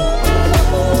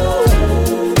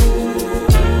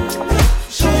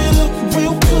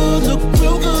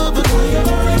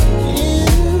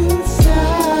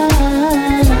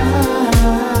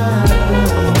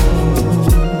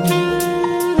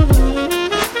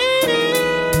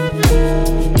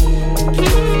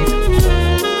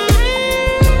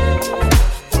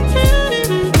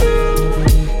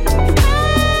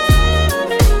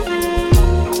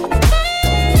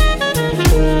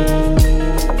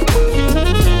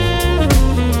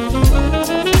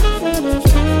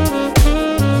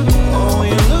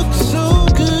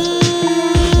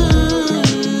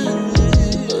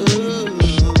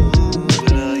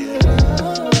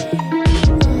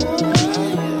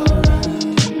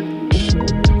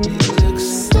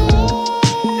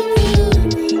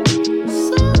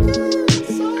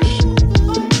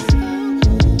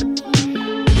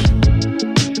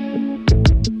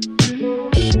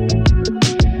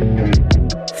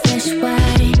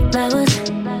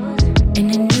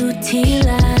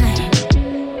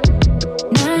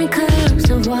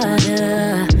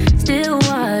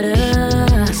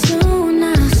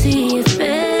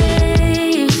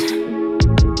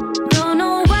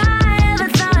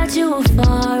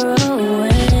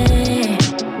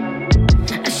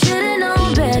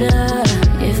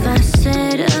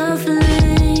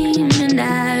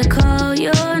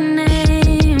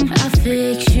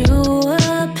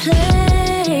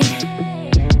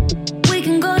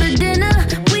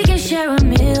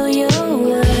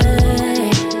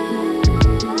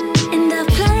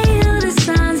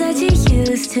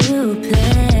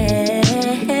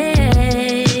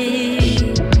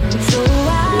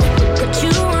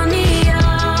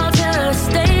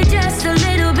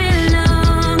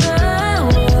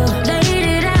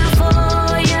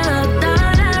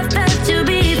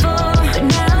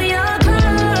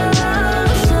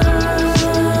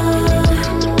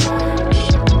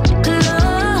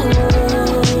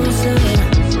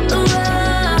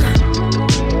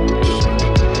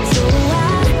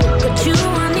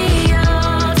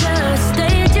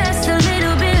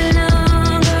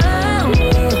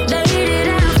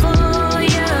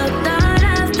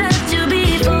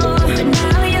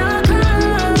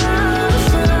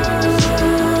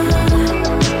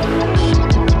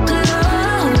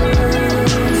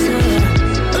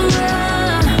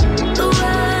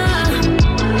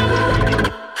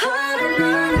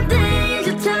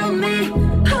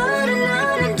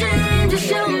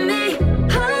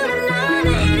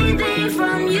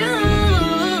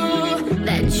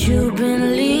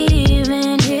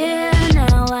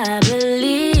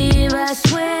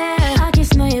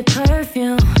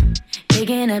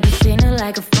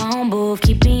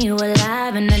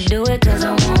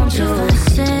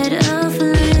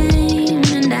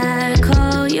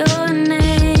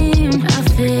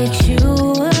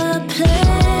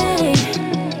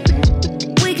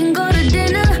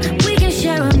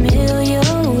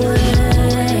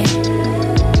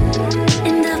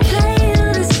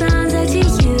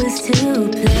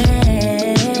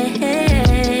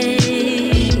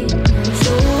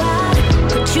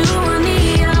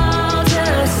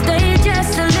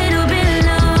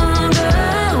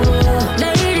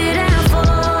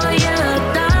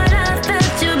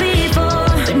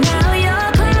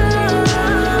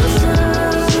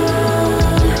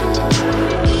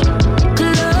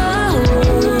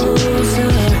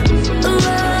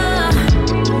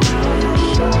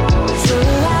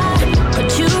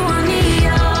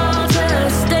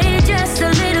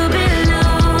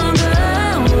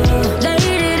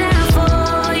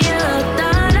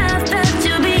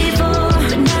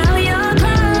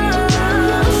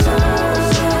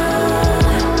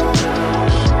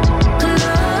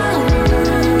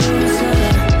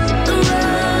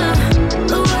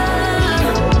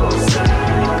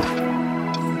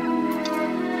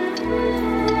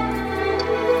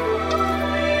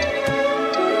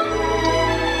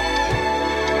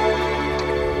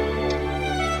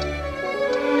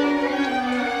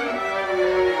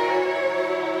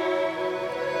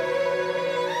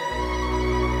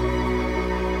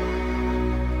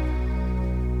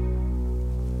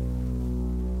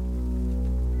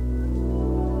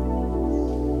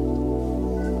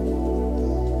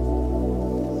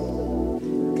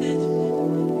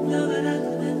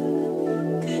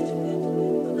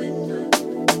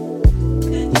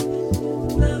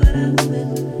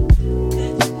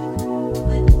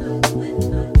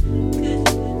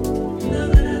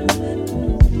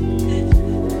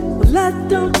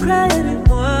 don't cry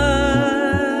anymore.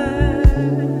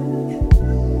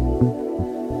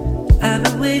 I've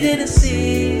been waiting to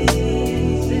see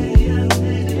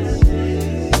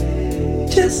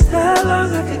just how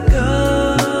long I could go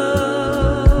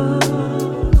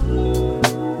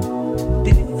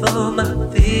before my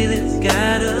feelings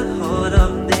got a hold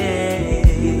on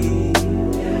me.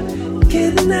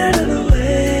 Getting out of the way.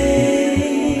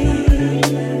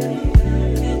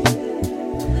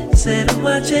 Said I'm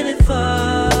watching it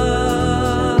fall.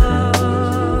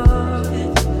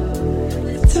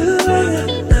 Too long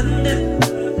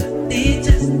underneath,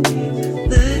 just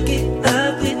looking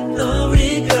up with no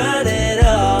regret at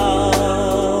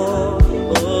all.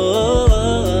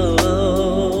 Oh,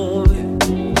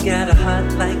 got a heart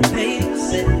like paper,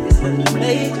 said it's nothing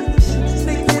major. Just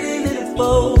make it in and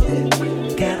fold.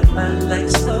 Got a mind like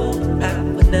soul, I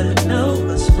would never know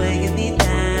what's weighing me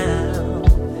down.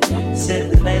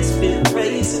 Said the last bit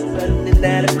racing, running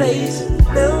out of pace.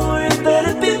 Don't worry about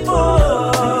it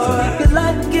before. If you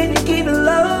like, can you keep it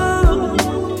low?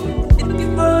 If you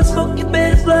blow smoke, you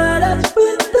better blood out the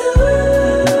window.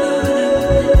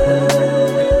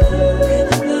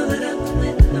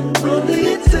 Only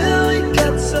until we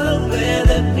got somewhere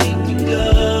that we can go.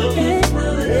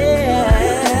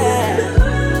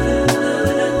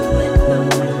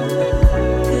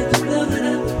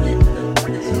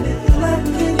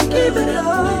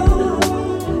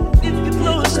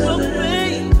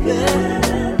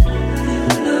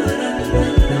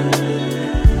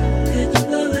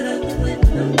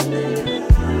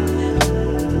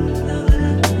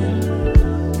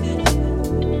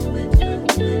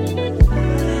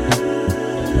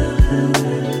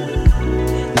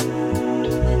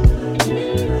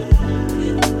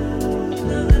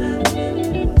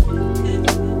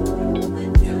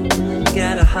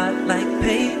 Got a heart like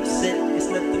paper, said it's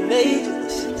nothing major.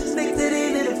 Just make it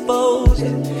in and fold.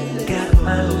 Got a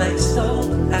mind like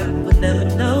stone, I would never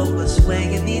know what's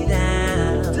weighing me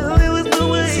down. Tell me what's the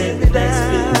way. Said the last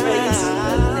bit race,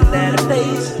 running out of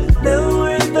pace. Don't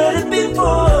worry about it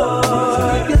before.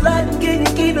 If you like, can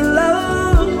you keep it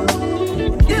low?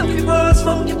 If you want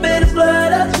smoke, you better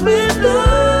blood out the window.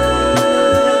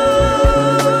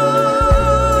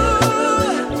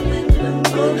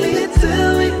 Only until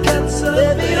we got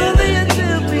something. Only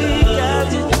until we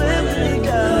got something.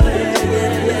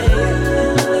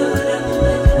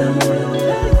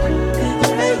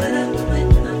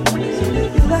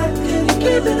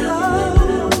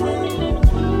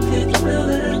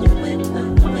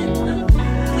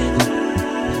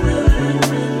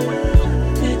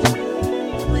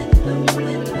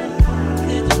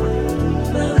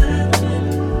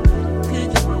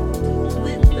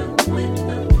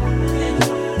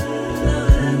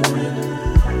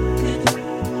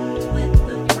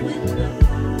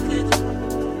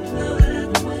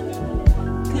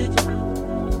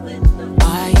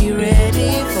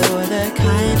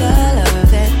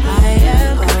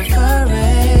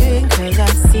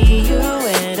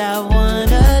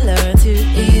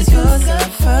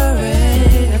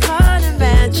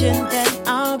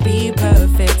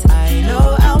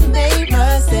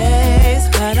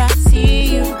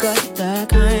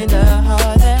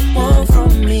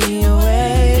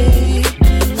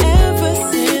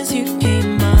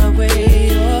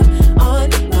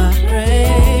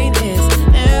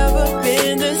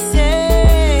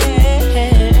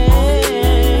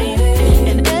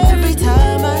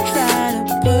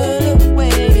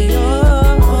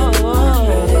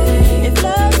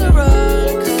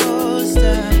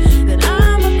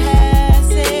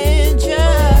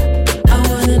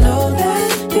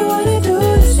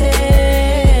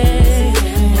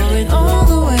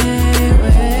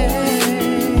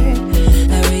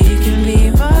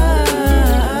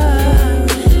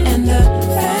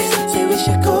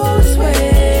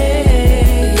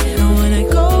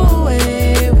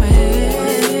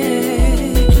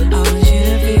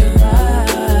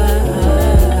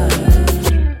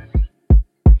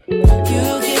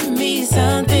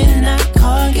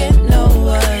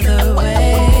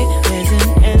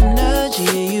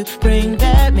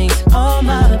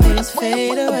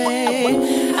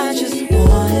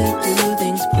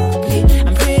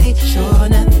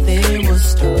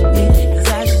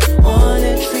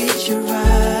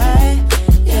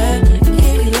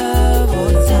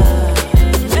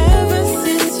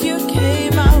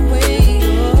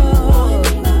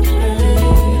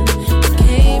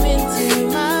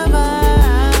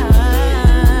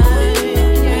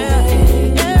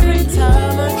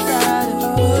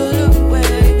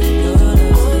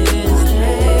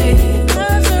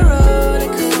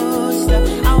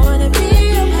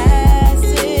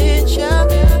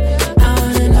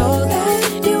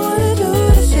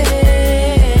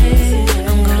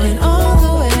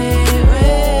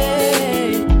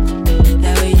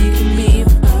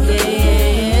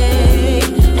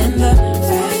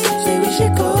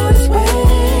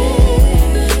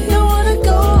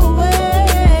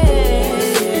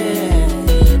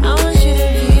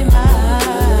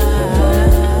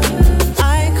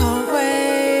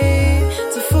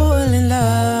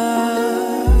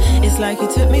 It's like you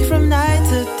took me from night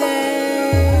to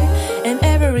day, and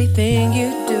everything you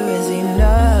do is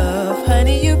enough.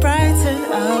 Honey, you brighten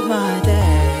up my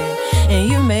day, and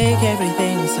you make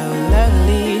everything so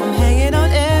lovely. I'm hanging on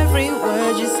every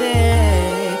word you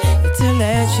say, to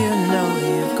let you know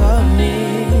you've got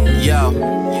me. Yo,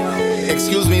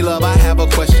 excuse me, love, I have a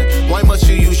question. Why must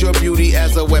you use your beauty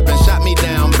as a weapon? Shot me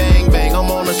down, bang, bang,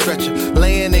 I'm on a stretcher,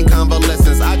 laying in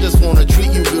convalescence. I just wanna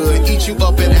treat you good, eat you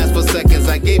up and ask for seconds.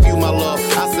 I gave you my love,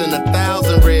 I sent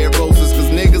 1,000 red roses, cause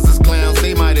niggas is clowns,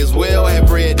 they might as well have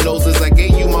red noses. I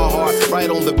gave you my heart, right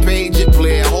on the page it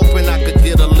played, hoping I could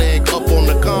get a leg up on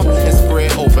the comp and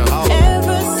spread open.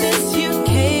 Ever since you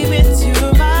came into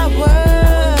my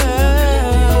world,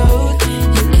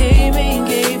 you came and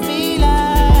gave me life,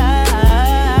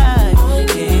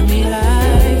 gave me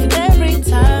life. Every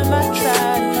time I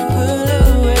tried to pull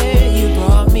away, you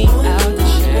brought me out the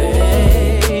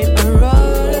shade. A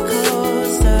roller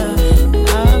coaster,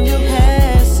 I'm your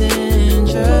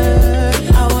passenger.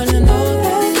 I wanna know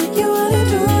that you wanna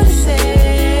do the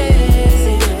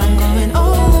same. I'm going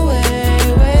all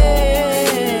the way,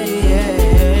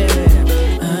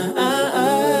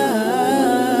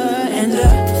 and the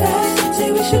facts say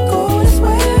we should go this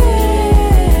way.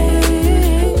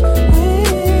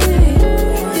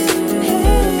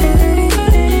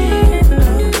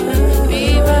 Be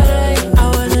right. I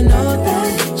wanna know that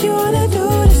you wanna do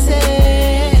the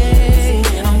same.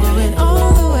 I'm going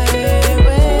all the way,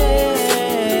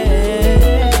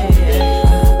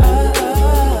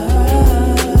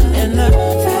 and the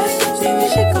facts say we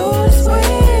should go this way.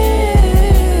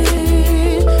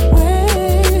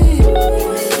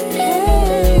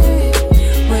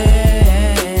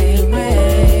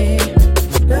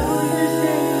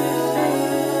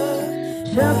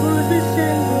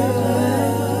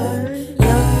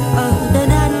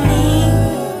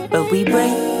 But we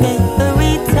break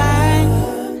every time.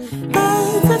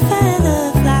 Birds of feather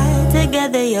fly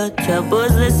together. Your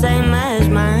trouble's the same as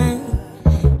mine.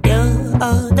 You're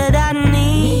all that I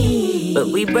need. But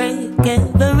we break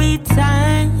every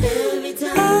time.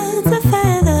 Birds of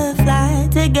feather fly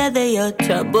together. Your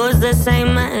trouble's the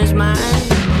same as mine.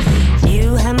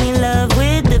 You have me love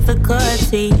with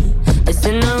difficulty. It's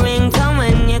in the ringtone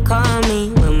when you call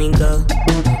me. When we go,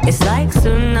 it's like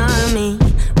tsunami.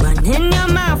 Running your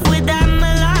mouth with that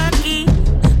malarkey.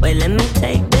 Wait, let me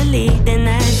take the lead in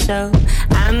that show.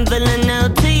 I'm Villanelle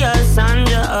to your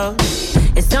Sandra Oh.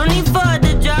 It's only for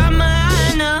the drama,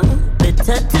 I know.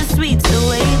 Bitter to sweet's the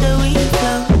way that we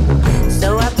flow.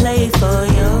 So I play for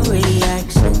your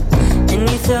reaction, and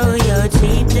you throw your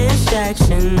cheap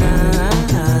distraction.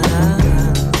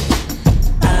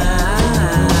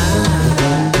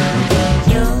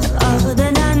 You're all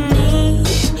that I need,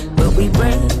 but we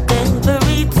break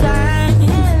every time.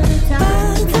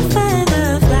 Birds of feather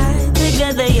fly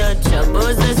together. Your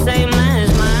trouble's the same as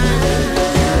mine.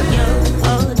 You're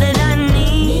all that I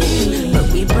need, but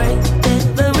we break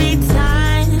every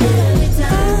time.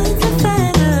 Birds of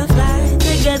feather fly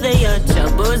together. Your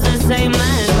trouble's the same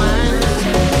as mine.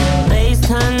 Bass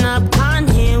turn up, can't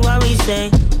hear what we say.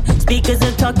 Speakers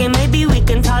are talking, maybe we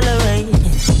can tolerate.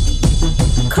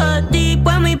 Cut deep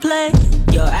when we play.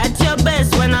 You're at your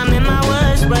best when I'm in my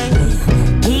worst way.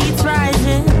 Heat's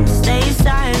rising, stay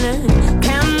silent.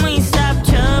 Can we stop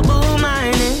trouble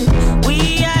minding?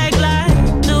 We act like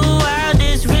the world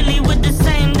is really with the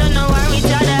same. Don't know why we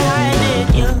try to hide it.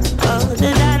 You're all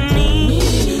that I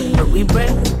need, but we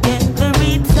break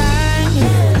every time.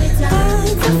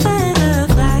 Birds of feather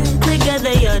fly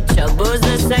together. Your trouble's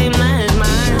the same as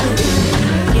mine.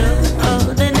 You're all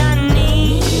that I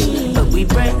need, but we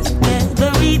break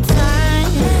every time.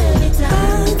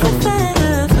 Birds of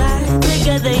feather fly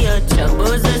together. Your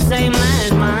trouble's the same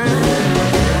as mine.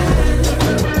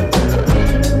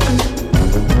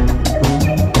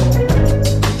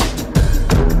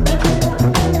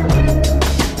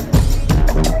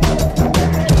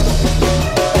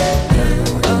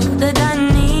 All that I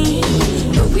need,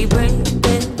 but we break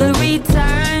every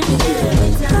time.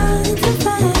 Birds of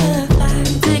feather fly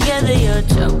together. Your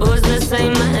trouble's the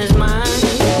same as mine.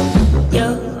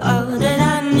 You're all that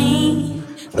I need,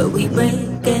 but we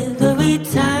break every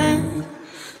time.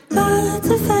 Birds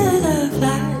of feather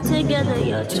fly together.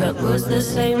 Your trouble's the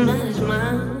same as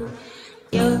mine.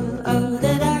 You're all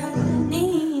that I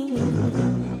need.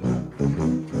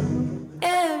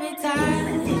 Every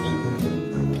time.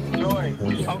 Joy,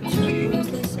 Uncle T,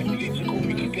 if you need to call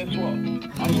me, guess what?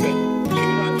 I spent 2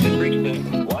 nights in Brixton,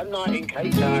 1 night in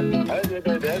Cape Town.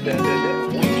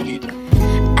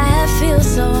 I feel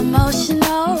so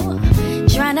emotional,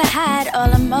 trying to hide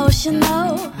all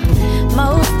emotional.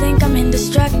 Most think I'm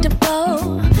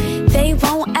indestructible. They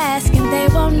won't ask and they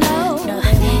won't know.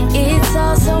 It's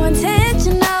all so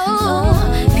intentional.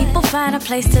 People find a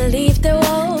place to leave their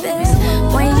woes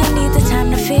when you need the time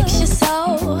to fix your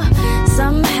soul.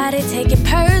 Somehow they take it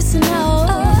personal.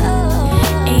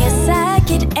 And yes, I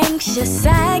get anxious,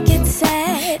 I get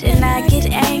sad, and I get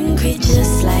angry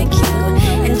just like you.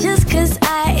 And just cause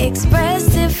I express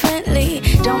differently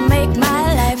don't make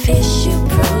my life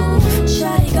issue-proof.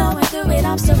 Shawty going through it,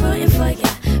 I'm still rooting for ya.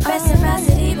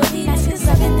 Reciprocity will be nice cause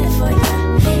I've been there for ya.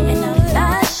 And I'm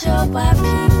not sure why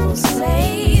people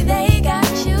say they got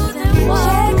you, then what?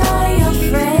 Check on your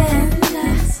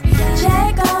friends,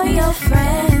 check on your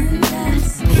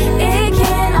friends. It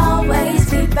can't always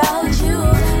be about you.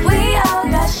 We all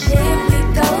got shit we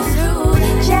go through.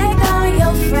 Check on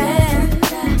your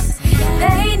friends,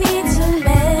 they need to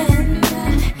mend.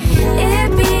 It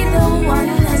be the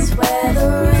one that's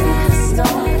weathering the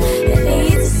storm. It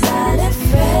needs a solid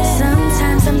friend.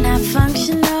 Sometimes I'm not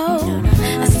functional,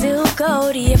 I still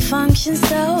go to your functions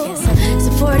though.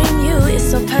 Supporting you is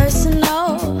so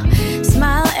personal.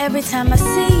 Smile every time I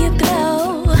see you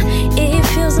glow. It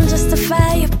feels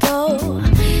unjustifiable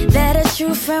that a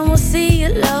true friend will see you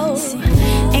low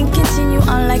and continue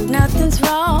on like nothing's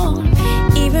wrong,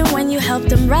 even when you help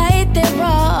them right their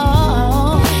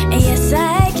wrong. And yes,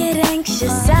 I get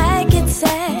anxious, I get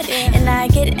sad, and I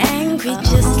get angry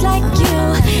just like you.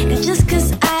 And just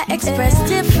cause I express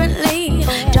differently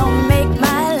don't make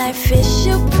my life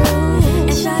issue-proof.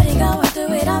 And shawty going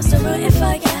through it, I'm still rooting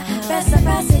for ya.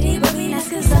 Reciprocity will be nice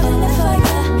cause I've been there for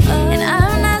ya. And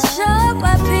I'm not sure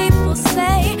why people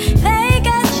say they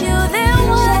got you, then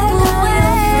walk away.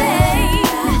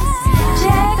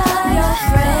 Check on your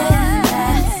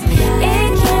friends,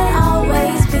 it can't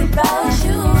always be about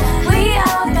you. We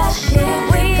all got shit,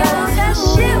 we all got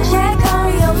shit. Check on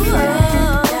your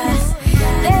friends,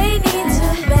 they need to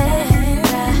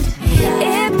bend.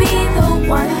 It be the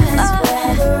one that's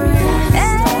weathering the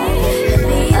storm. It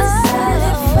be a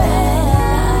solid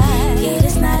friend.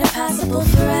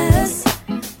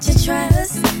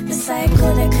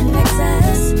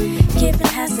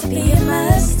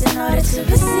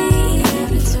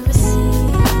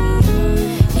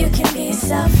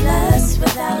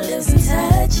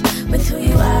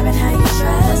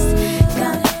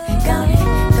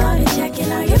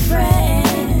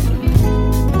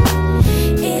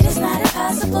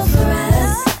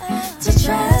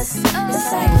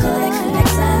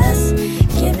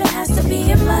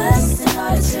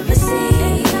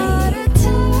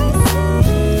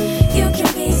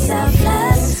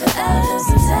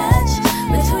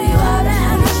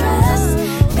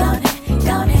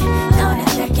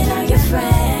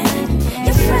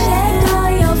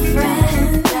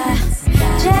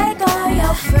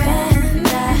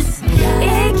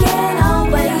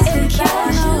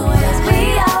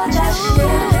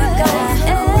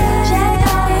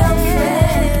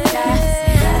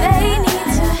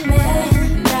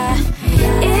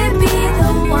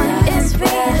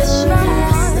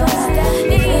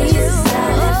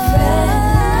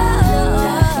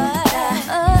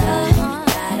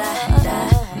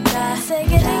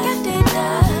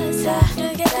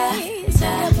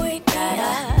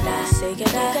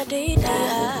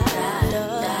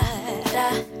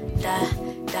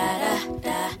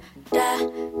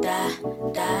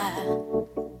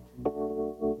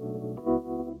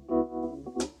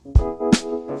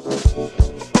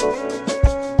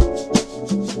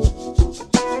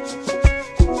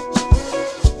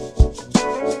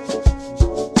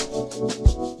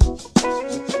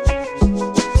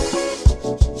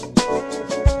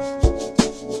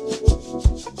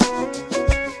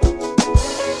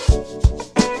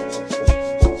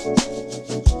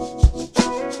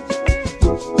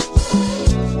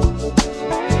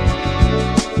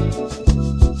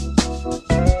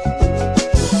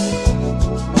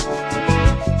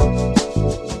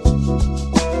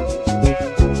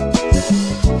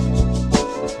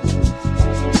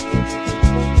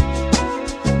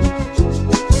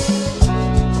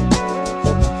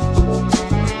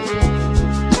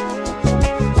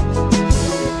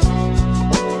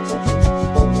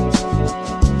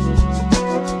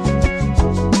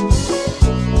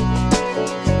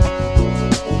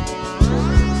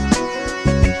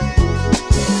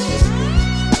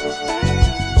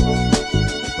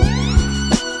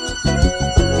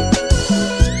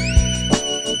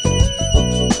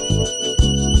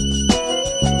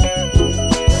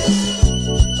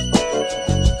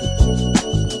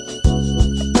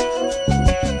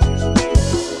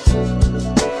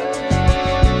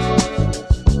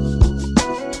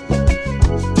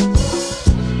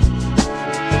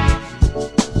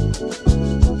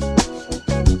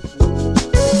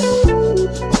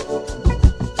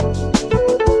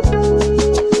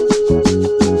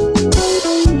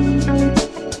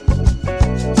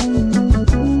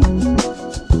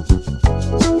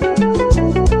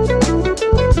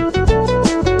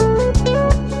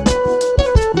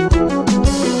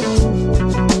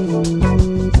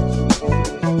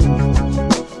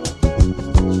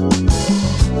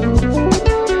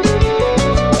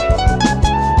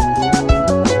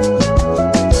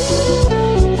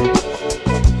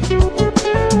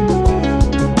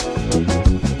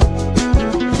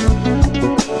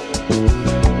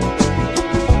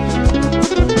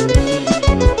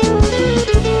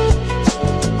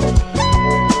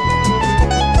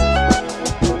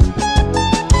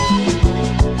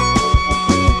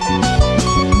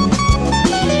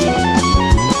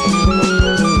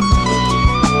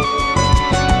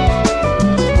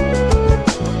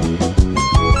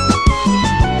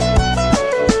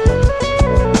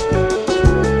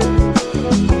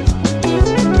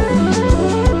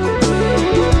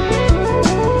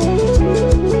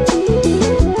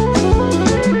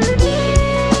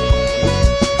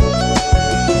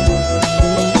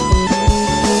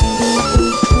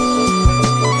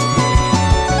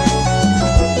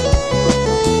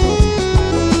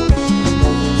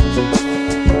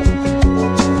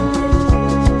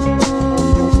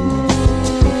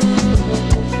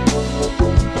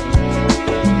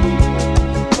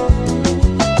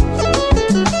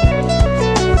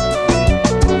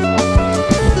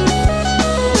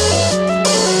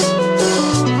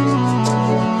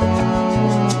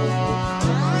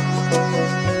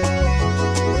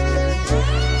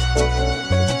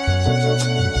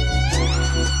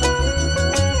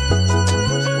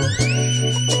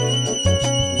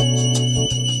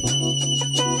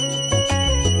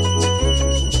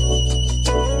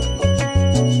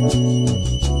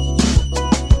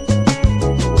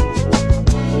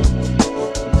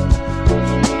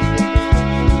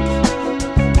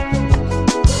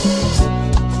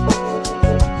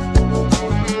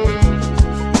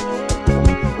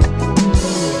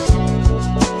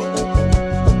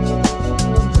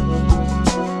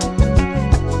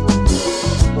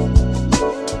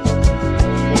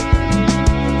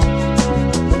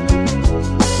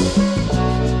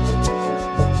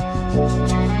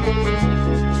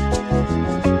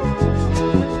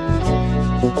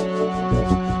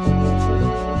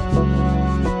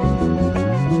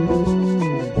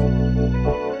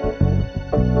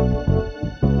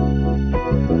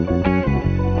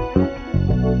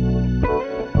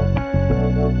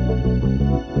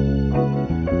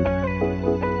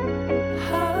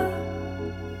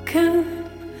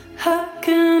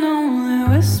 can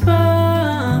only whisper.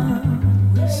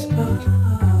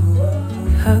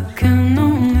 I can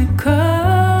only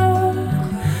cry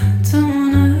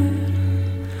tonight.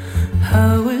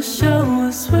 I wish I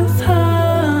was with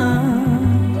her.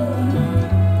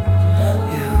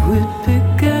 Yeah, we'd be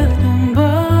getting by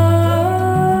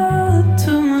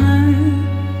tonight.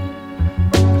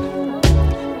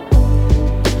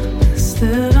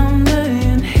 Instead I'm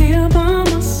laying here by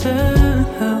myself.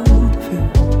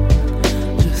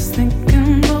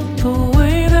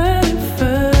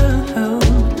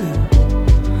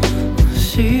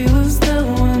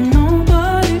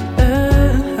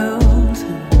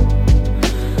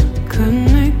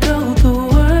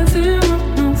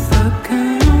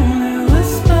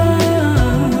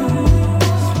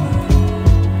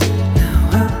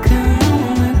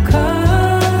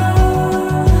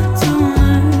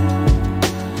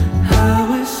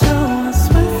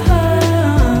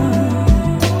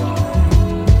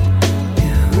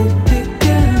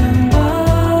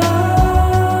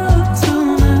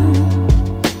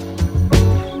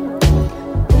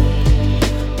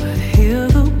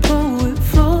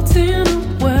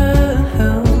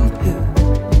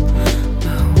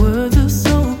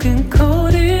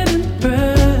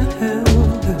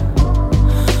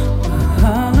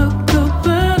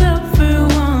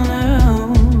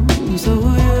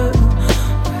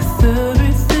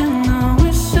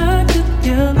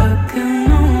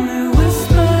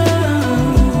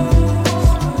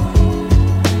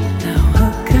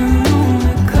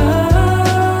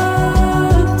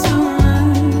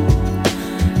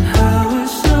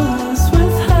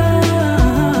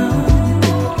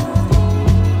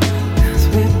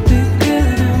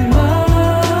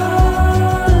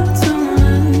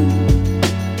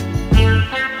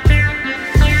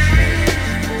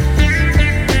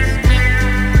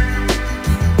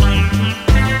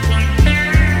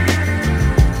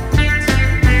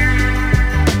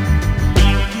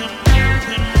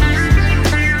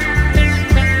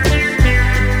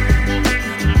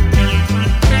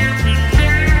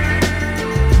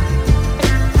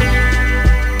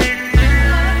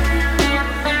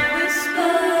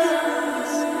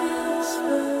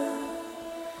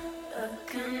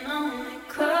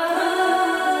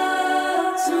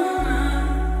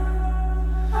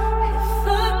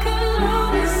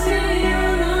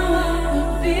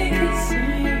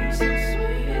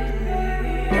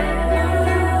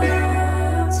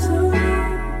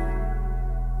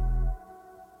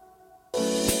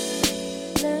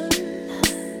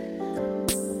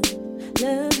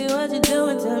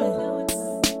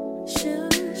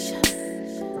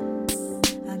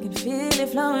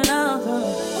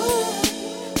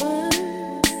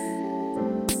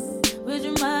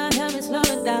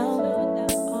 Love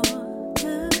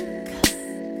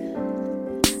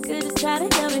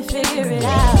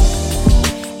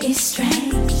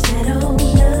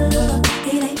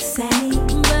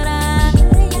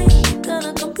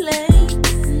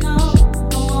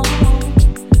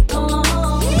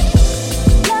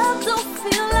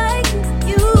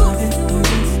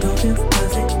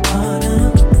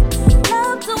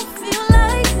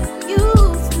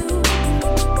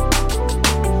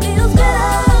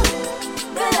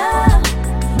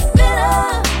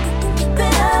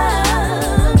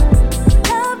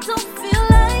don't feel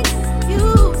like you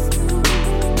used to.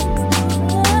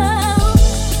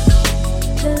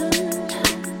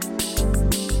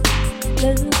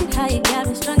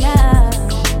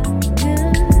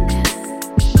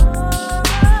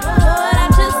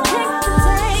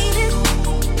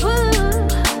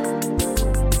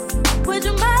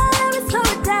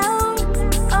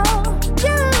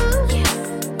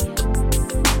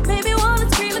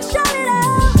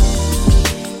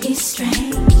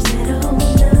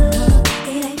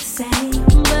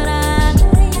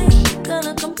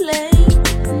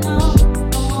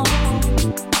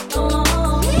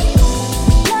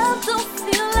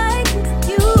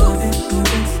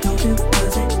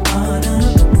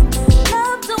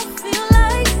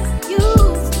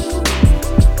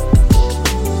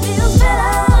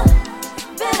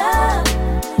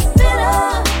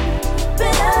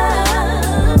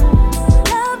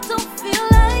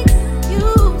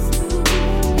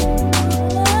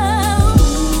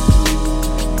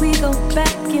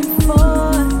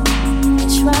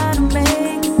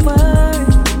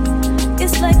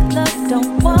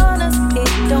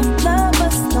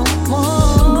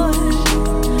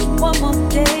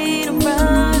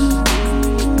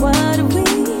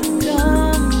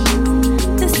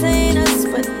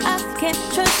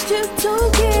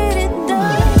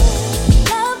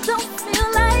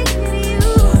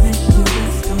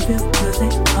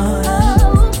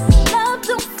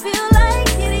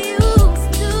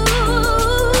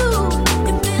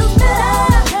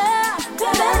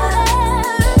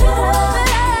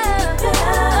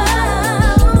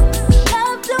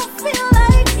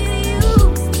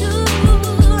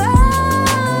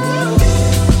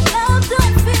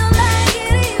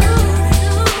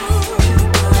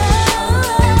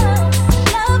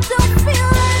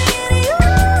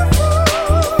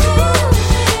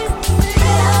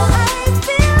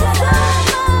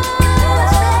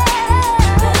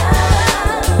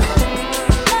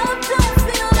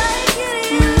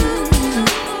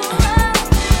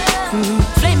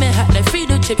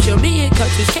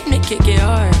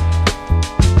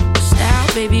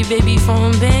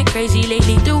 been crazy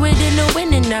lately. Threw it in the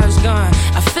wind and now it's gone.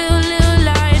 I feel a little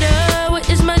lighter. What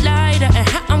is my lighter? And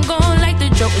how I'm going like the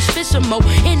Joker's fist some more.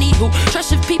 Anywho,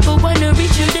 trust if people wanna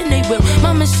reach you, then they will.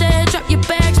 Mama said, drop your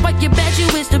bags, wipe your bag, you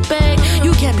is the bag.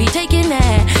 You can't be taking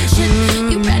that shit.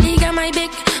 You probably got my big,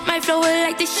 my flow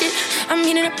like this shit. I'm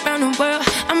eating around the world.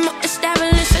 I'm more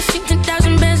established. I seen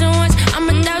 10,000 bands at once. I'm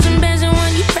 1,000 bands at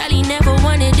one. You probably never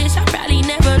wanted this. I probably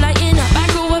never lighten up. I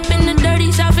grew up in the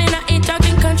dirty south and I ain't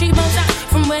talking country bones out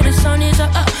from where the sun is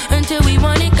up until we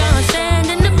want it gone. Sand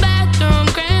in the bathroom,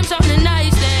 cramps on the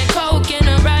nightstand, coke in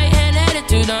the right hand,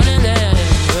 attitude on the left.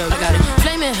 I got it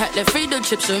flaming hot, left Frito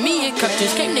chips, so me and Cup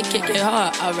just came to kick it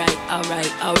hard. Alright.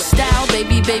 Style,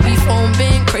 baby, phone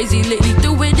been crazy lately.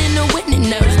 Threw it in the wind and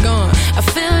now it's gone. I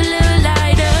feel a little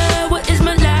lighter. What is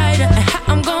my lighter? And how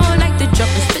I'm going like the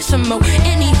jumpers, fit some more.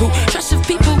 Anywho, trust if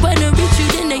people wanna reach you,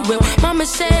 then they will. Mama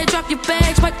said, drop your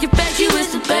bags, wipe your bags, you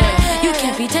is the bag. You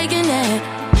can't be taking that.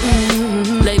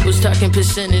 Labels talking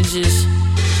percentages,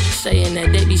 saying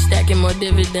that they be stacking more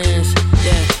dividends.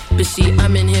 Yeah, but see,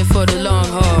 I'm in here for the long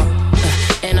haul,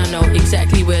 and I know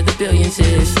exactly where the billions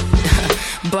is.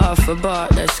 Bar for bar,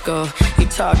 let's go. You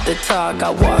talk the talk, I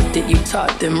walked it, you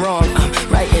taught them wrong. I'm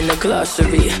right in the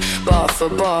glossary. Bar for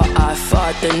bar, I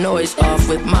fought the noise off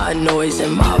with my noise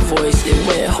and my voice. It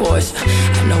went hoarse.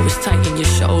 I know it's tight in your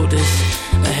shoulders,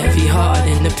 a heavy heart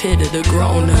in the pit of the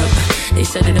grown up. They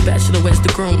said that the bachelor, where's the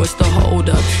groom, what's the hold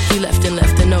up? He left a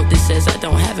note that says I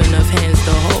don't have enough hands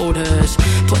to hold hers.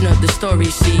 Putting up the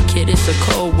story, see kid, it's a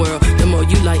cold world. The more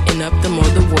you lighten up, the more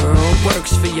the world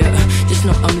works for you. Just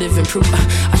know I'm living proof,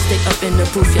 I stay up in the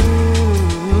proof, yeah.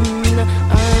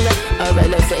 Alright,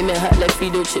 like flaming hot, like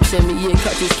Frito chips and me, yeah,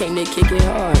 cartridge came to kick it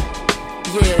hard.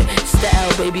 Yeah,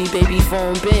 style, baby,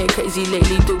 phone been crazy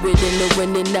lately. Threw it in the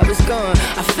wind and now it's gone.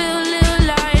 I feel a little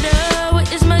lighter. What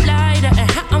is my lighter?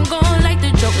 And how I'm going like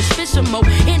the Joker's fist some more.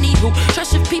 Anywho,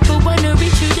 trust if people wanna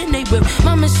reach you, then they will.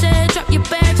 Mama said, drop your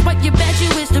bags, wipe your bags, you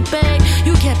is the bag.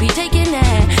 You can't be taking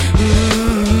that.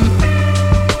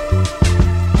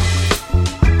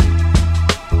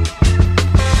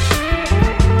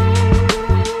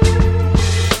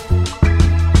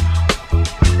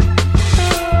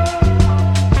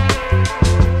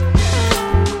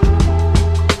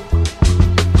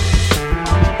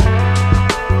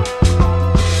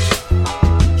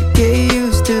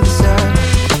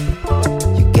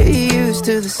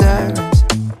 The sirens,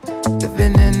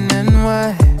 living in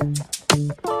NY.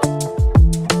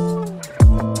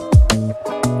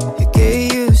 You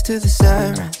get used to the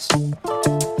sirens.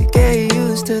 You get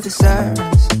used to the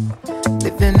sirens,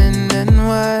 living in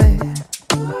NY.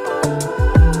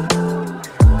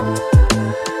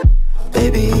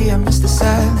 Baby, I miss the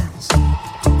silence.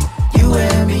 You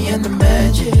and me and the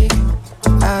magic.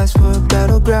 Eyes for a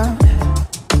battleground.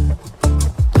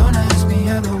 Don't ask me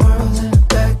how the world's in the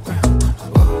background.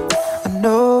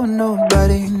 No,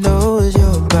 nobody knows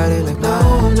your body like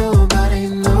mine. No, nobody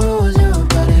knows your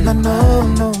body like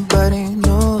mine. No, nobody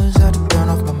knows how to turn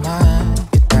off my mind.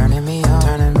 You're turning me on,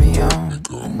 turning me on.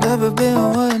 I've never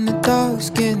been one to dark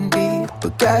skin deep,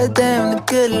 but goddamn, the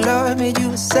good Lord made you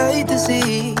a sight to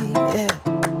see. Yeah.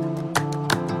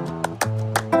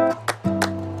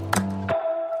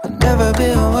 I've never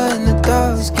been one to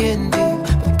dark skin deep,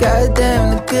 but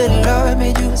goddamn, the good Lord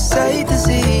made you a sight to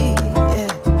see.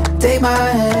 Take my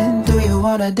hand, do you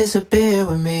wanna disappear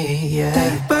with me? Yeah.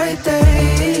 Day by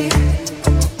day,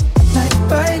 night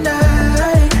by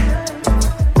night.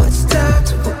 What's time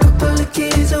to put a couple of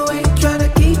kids away,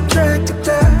 tryna keep track of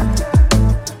time.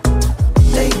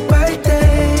 Day by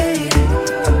day,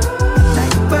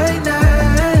 night by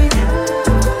night.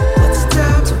 What's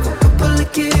time to put a couple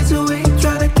of kids away,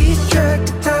 tryna keep track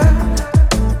of time.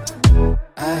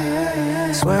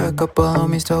 I swear a couple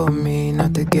homies told me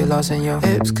not to get lost in your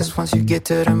hips, cause once you get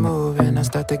to the moving, I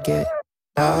start to get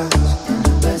lost. In the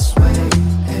best way,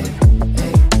 hey,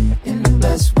 hey, in the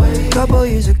best way. Couple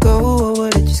years ago, I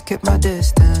would've just kept my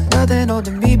distance. Nothing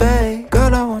holding me back,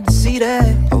 girl, I wanna see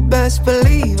that. Oh, best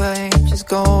believe I ain't just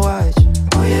gon' watch.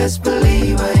 Oh, yes,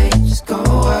 believe I ain't just gon'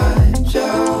 watch.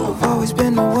 Oh, I've always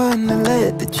been the one to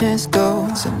let the chance go.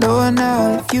 So knowing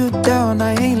now, if you down,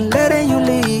 I ain't letting you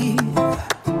leave.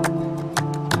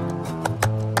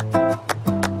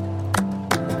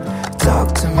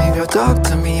 Talk to me, girl, talk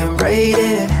to me, I'm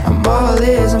rated. I'm all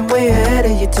ears, I'm way ahead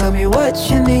of you. Tell me what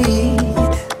you need.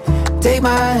 Take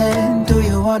my hand, do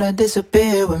you wanna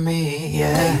disappear with me?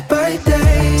 Yeah. Day by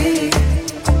day,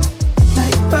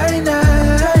 night by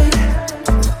night.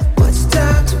 What's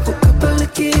time to put a couple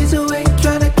of kids away,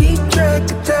 tryna keep track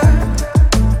of time.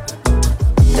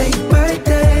 Day by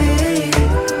day,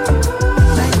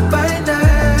 night by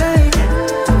night.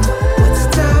 What's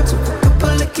time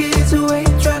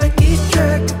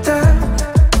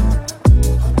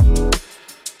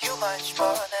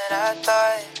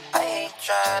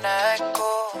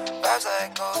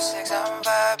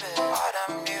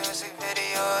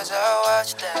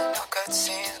good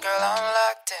scenes, girl, I'm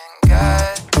locked in.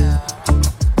 Goddamn.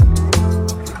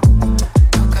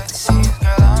 No good scenes,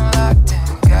 girl, I'm locked in.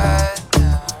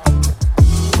 Goddamn.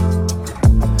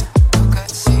 No good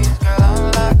scenes, girl,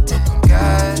 I'm locked in.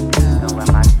 Goddamn. You know when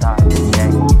my thoughts are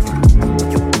check.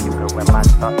 You go when my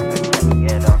thoughts are check.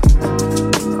 Get up.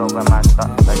 Go when my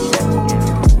thoughts are check.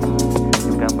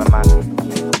 You go when my.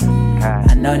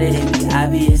 I know that it be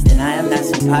obvious that I am not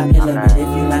so popular, but if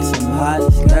you like some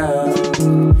heartless girl,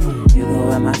 you go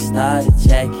where my starter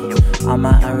jacket. All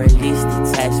my unreleased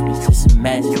attachments, just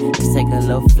imagine. Just take a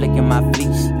little flick in my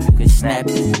fleece, you can snap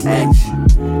it, action.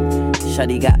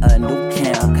 Shawty got a new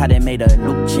cam, caught it made a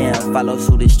new jam. Follow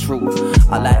suit is true,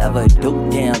 all I ever do,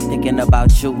 damn, thinking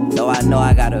about you. Though I know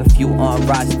I got a few on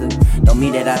roster, don't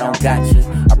mean that I don't got you.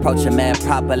 Approach a man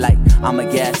proper like I'm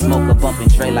a gas smoker, bumping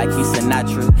Dre like he's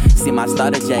Sinatra. See my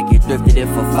starter jacket, thrifted it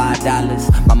for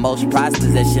 $5. My most prized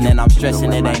possession, and I'm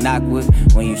stressing it ain't awkward.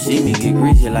 When you see me get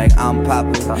greasy like I'm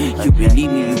Papa, you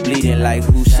believe me, you bleeding like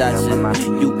who shot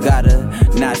you? You gotta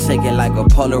not shake it like a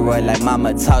Polaroid, like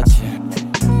mama taught you.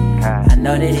 I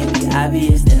know that it be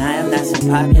obvious that I am not so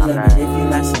popular, but if you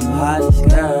like some heartless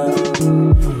girl,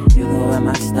 you go wear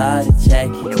my starter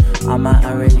jacket. All my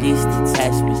unreleased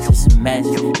attachments, just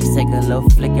imagine. Just take a little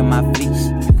flick in my fleece,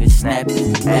 you can snap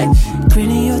it, action.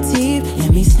 Gritting your teeth,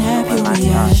 let me snap your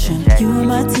reaction. You on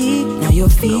my team, now you're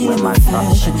feeling my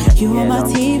fashion. You on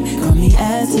my team, call me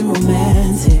acting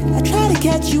romantic. I try to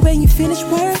catch you when you finish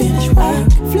work.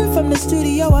 Flew from the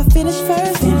studio, I finish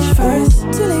first.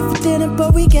 Too late for dinner,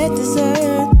 but we get dessert.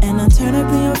 And I turn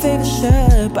up in your favorite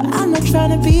shirt, but I'm not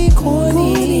trying to be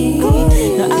corny.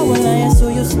 No, I will answer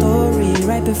your story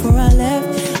right before I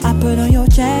left. I put on your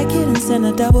jacket and sent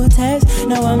a double text.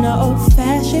 No, I'm not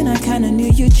old-fashioned, I kinda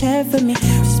knew you'd check for me.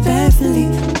 Respectfully,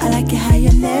 I like it how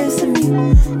you're next to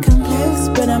me. Complex,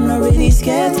 but I'm not really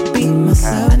scared to be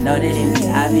myself. I know that it be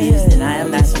obvious that I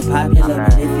am not so popular,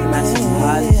 but if you like some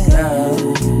heartless girl,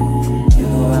 you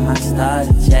go wear my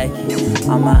starter jacket.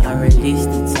 All my unreleased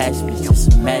attachments,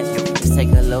 just imagine. Just take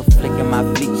a little flick in my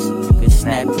fleece, you can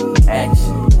snap it,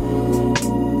 action.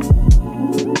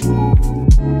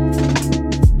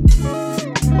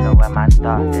 Go wear my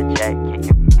starter jacket.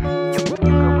 You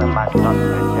go wear my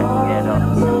starter jacket. Get up.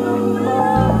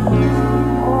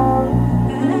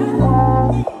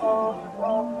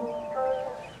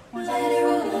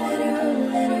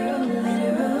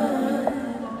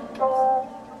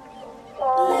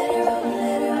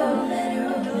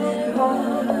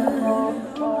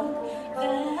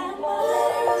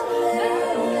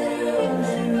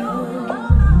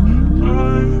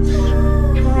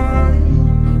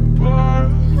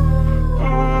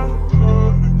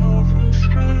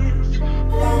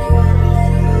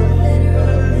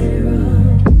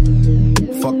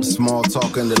 Small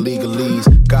talk and the legalese.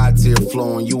 God's here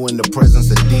flowing, you in the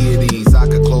presence of deities. I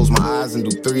could close my eyes and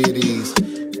do 3 of these.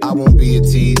 I won't be a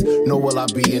tease, nor will I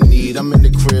be in need. I'm in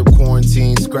the crib,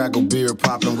 quarantine, scraggle beer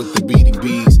popping with the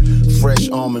BDBs. Fresh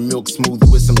almond milk smoothie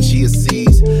with some chia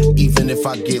seeds. Even if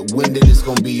I get winded, it's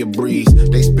gonna be a breeze.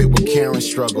 They spit with Karen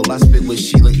struggle, I spit with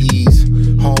Sheila Ease.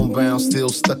 Homebound, still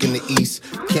stuck in the east.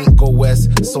 Can't go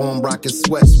west, so I'm rocking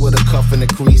sweats with a cuff and a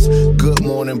crease. Good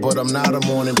morning, but I'm not a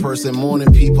morning person.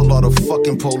 Morning people are the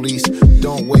fucking police.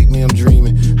 Don't wake me, I'm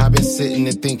dreaming. I've been sitting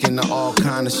and thinking of all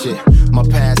kind of shit. My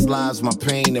past lives, my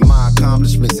pain and my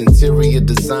accomplishments. Interior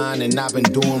design, and I've been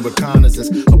doing reconnaissance.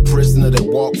 A prisoner that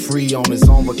walked free on his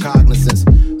own recognizance.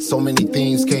 So many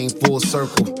things came full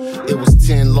circle. It was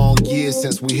 10 long years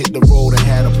since we hit the road and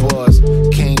had a buzz.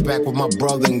 Came back with my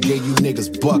brother and gave you niggas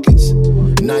buckets.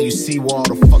 Now you see where all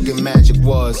the fucking magic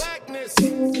was.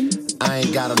 I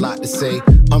ain't got a lot to say.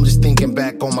 I'm just thinking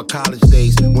back on my college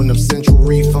days when them central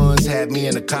refunds had me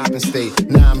in a copping state.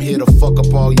 Now I'm here to fuck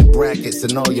up all your brackets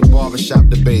and all your barbershop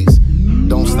debates.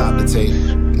 Don't stop the tape,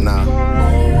 nah.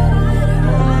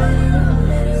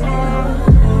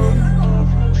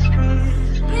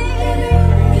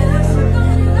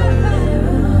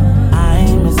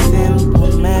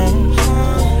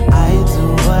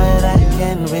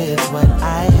 With what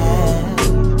I have,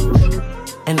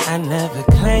 and I never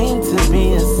claimed to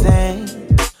be a saint.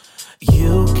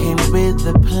 You came with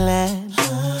the plan,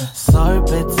 saw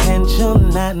potential,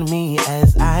 not me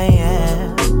as I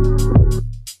am.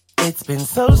 It's been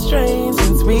so strange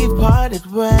since we've parted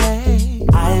ways.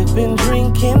 I've been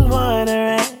drinking water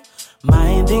and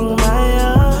minding my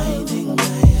own,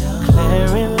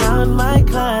 clearing out my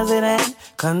closet and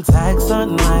contacts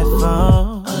on my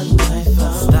phone.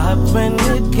 Stopped when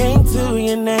it came to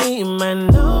your name. I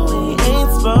know we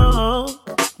ain't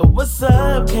spoke, but what's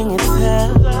up, can you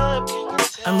tell?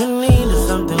 I'm in need of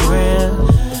something real.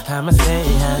 It's time I say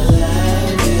I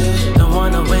love you.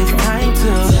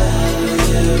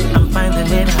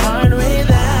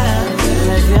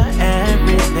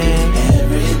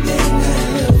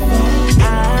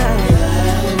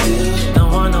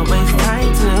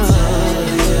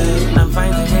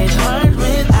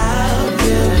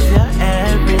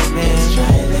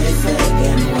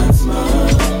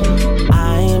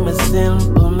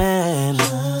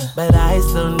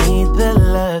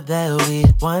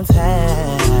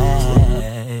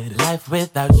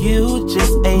 without you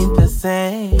just ain't the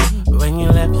same. When you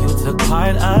left, you took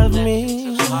part of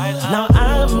me. Now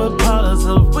I'm a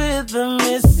puzzle with a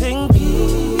missing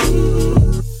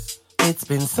piece. It's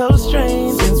been so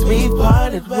strange since we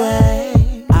parted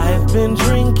ways. I've been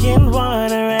drinking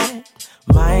water and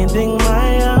minding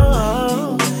my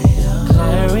own,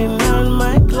 clearing out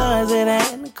my closet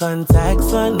and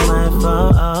contacts on my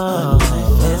phone.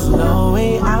 There's no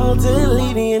way I'll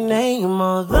delete your name,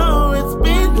 although it's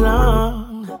been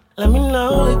long. Let me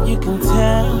know if you can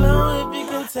tell.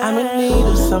 I'm in need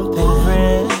of something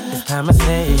real. It's time I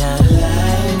say I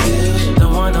love you.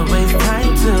 Don't wanna waste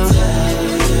time to.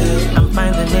 I'm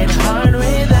finding it hard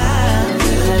without,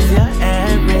 'cause you're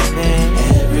everything.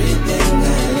 Everything I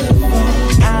live for.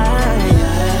 I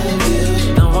love you.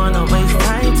 Don't wanna waste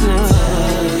time to.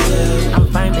 I'm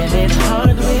finding it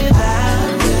hard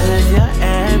without, 'cause you're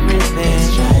everything.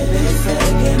 Let's try this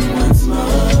again once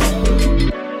more.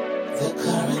 The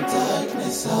current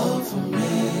darkness over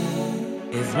me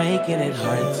is making it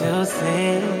hard to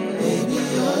see. Baby,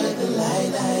 you're the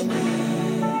light I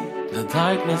need. The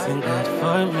darkness ain't good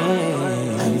for me.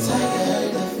 I'm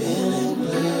tired of feeling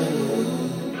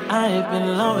blue. I've been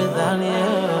alone without you. Baby,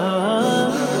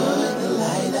 you're the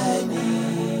light I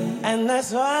need. And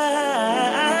that's why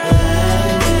I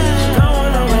don't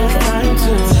wanna waste time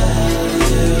to tell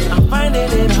you. I'm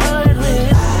finding it hard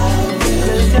without you,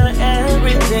 'cause you're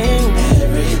everything.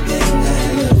 Everything I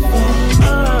live for.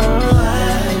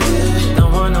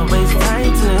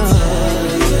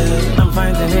 I'm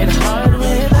finding it hard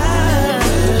without,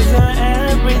 'cause you're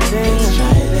everything. Let's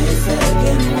try this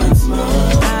again once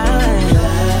more. I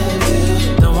love you.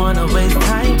 Don't wanna waste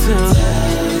time to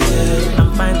tell you. I'm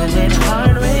finding it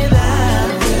hard without,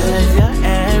 'cause you're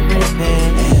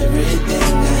everything.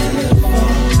 Everything I live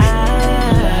for. I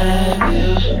love you.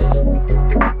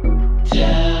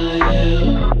 Tell you.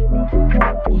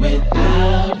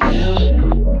 Without you.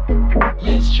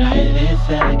 Let's try this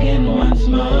again once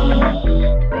more.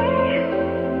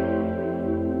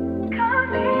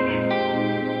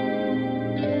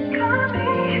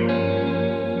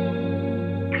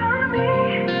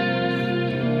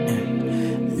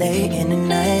 Late in the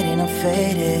night and I'm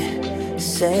faded.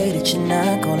 Say that you're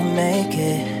not gonna make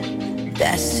it.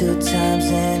 That's 2 times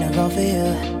in a row for you.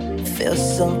 Feel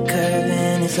some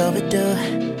curving, it's overdue.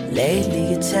 Lately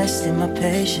you're testing my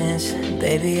patience.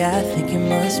 Baby, I think you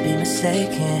must be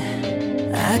mistaken.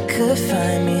 I could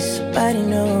find me somebody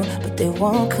new, but they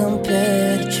won't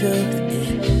compare the truth.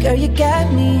 Girl, you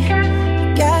got me,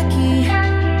 cocky,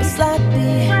 but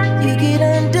sloppy. You get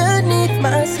underneath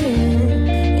my skin,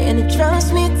 and it drives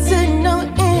me to no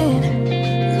end.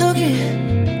 Look it,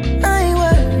 I ain't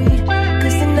worried,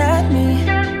 'cause they're not me,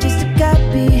 just a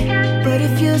copy. But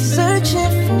if you're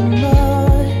searching for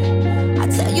more,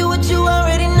 I'll tell you what you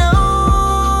already know.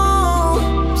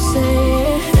 Say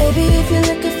it, baby, if you're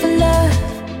looking for love,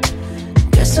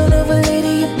 dress on over,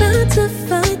 lady, you're bound to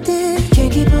find it.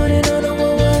 Can't keep holding on to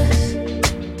what was.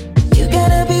 You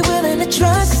gotta be willing to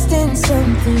trust in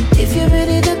something. If you're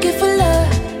really looking for love,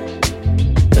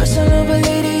 dress on over,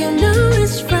 lady, you know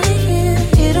it's right here.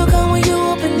 It'll come when you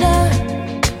open up.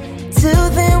 Till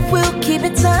then, we'll keep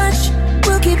in touch.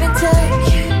 We'll keep in touch.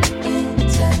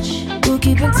 We'll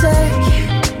keep in touch.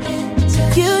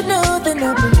 You know the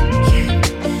number.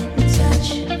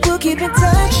 We'll keep in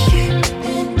touch.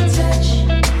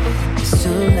 It's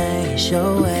too late, it's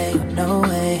your way, no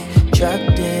way. Drop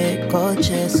dead,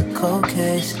 gorgeous, a cold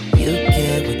case. You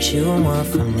get what you want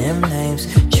from them names.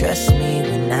 Trust me,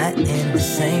 we're not in the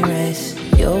same race.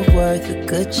 You're worth a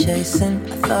good chasing.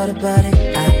 I thought about it,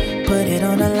 I put it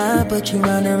on the line, but you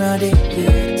run around it.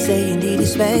 You say you needed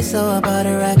space, so I bought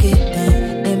a rocket.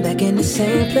 Then ain't back in the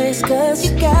same place, 'cause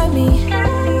you got me,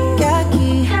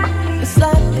 cocky, but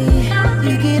sloppy.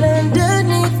 You get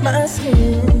underneath my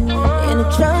skin, and it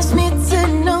drives me to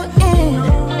no end.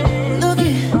 Look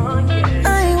it, I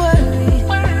ain't worried,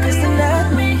 'cause they're not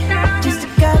me, just a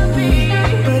copy.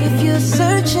 But if you're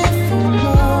searching for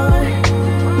more,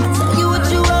 I'll tell you what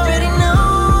you already know.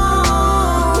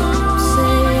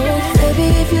 Say it, baby,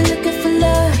 if you're looking for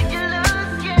love,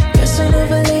 dress on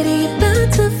over, lady, you're bound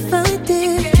to find it.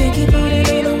 Can't keep holding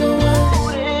on to what was.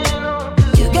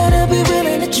 You gotta be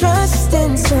willing to trust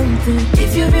in something.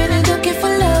 If you're really looking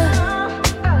for love,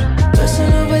 dress on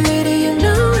over, lady, you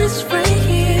know it's right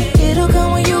here. It'll come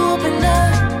when you open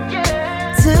up.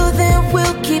 Till then,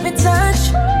 we'll keep in touch.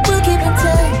 We'll keep in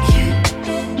touch.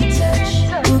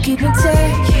 We'll keep in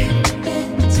touch.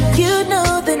 You know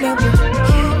the number.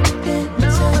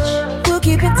 We'll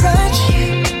keep in touch.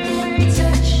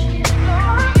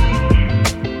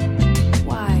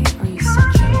 Why are you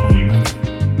such a homebody?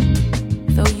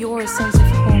 Though you're before a sense of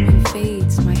home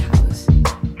invades my house.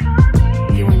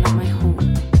 You are not my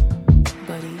home,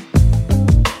 buddy.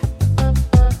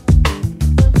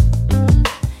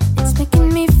 It's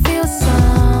making me feel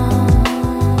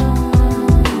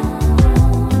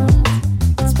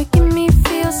it's making me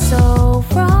feel so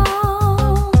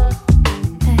wrong.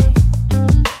 Hey,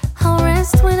 I'll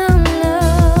rest when I'm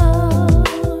loved.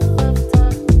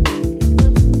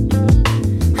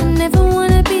 I never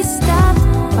wanna be stopped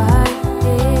by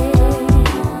it.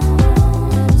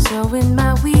 So in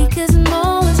my weakest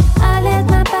moments, I let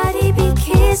my body be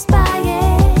kissed by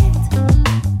it.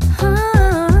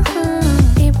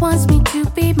 It wants me to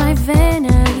be my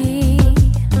vanity.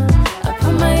 I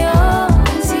put my all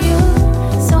into you,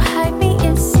 so hide me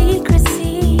in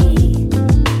secrecy.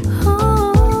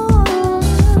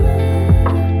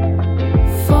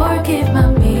 Forgive my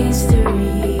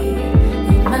mystery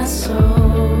in my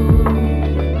soul,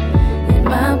 in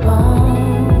my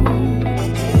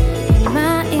bones, in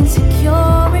my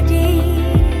insecurity,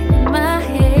 in my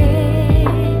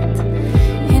head,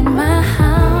 in my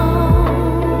house,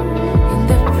 in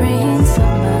the prince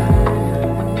of mine.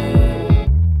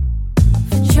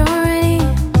 Futurity,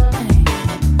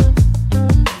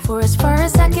 for as far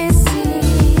as I can see,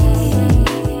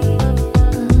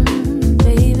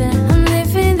 baby, I'm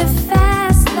living the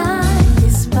fast life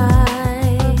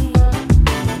despite.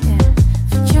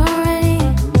 Futurity,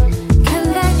 can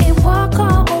let it walk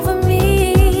all over me.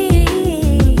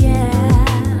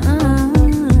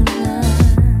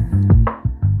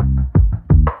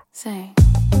 Say,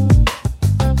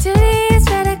 duty is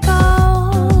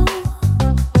radical.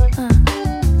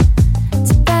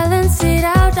 To balance it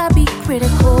out, I'll be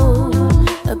critical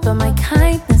about my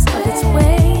kindness of its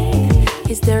way.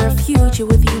 Is there a future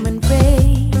with human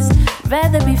race?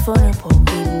 Rather be vulnerable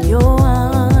in your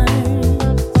arms.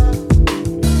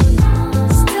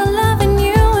 Still loving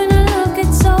you when I look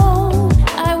at soul.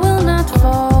 I will not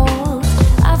fall.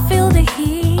 I feel the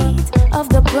heat of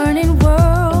the burning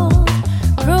world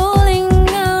rolling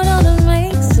out all that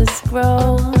makes us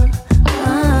grow.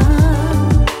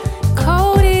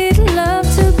 Coded love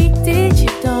to be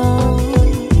digital.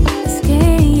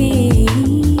 Escape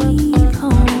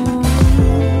home.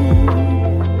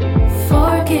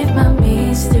 Forgive my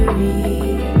mystery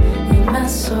in my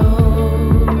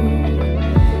soul,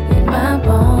 in my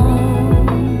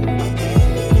bones,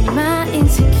 in my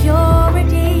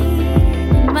insecurity,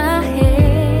 in my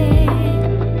head,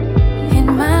 in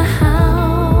my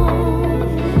house,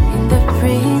 in the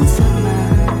prince of mine.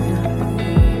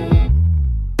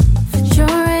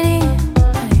 Futurity,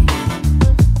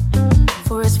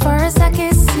 for as far as I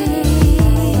can see,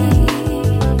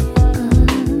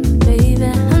 baby,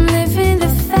 I'm living the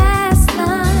fast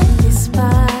life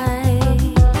despite.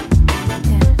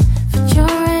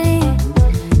 Futurity,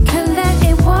 can let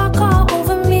it walk all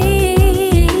over me.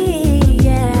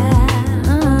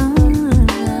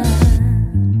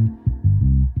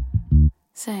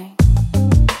 Say,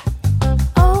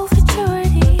 oh,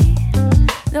 futurity,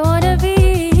 don't wanna be.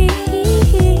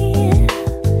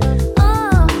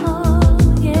 Oh,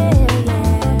 yeah.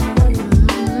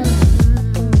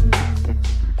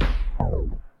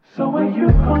 So when you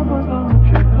come along,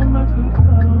 check on my good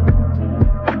time.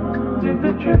 Take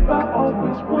the trip I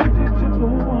always wanted to go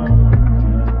on.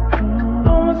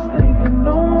 No more staying,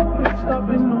 no more pit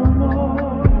stopping, no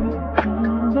more.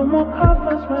 No more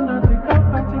coffers when I take off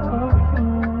you.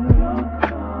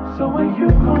 So when you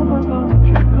come along,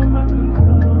 check on my good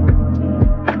time.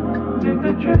 Take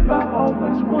the trip I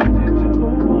always wanted to go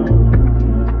on.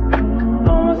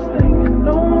 No more staying,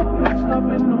 no more pit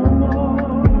stopping, no more.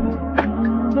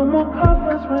 No more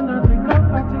coffers when I take off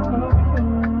you.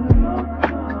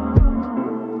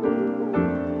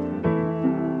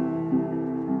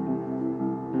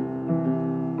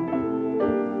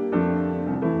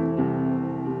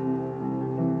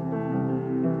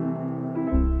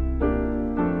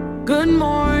 Good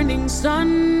morning,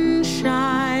 sunshine.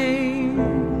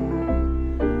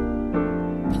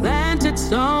 Planted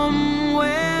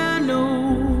somewhere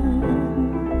new.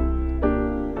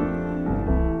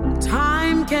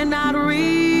 Time cannot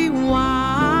rewind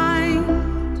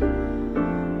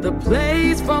the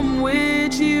place from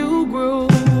which you grew.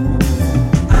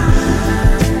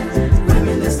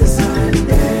 Reminisce the sunny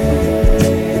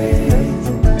days.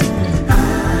 I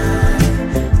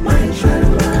might try to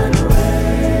run away.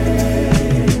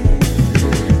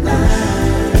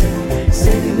 Like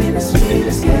singing in the sweet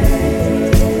escape.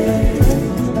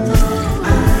 I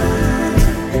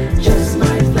just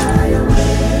might fly away.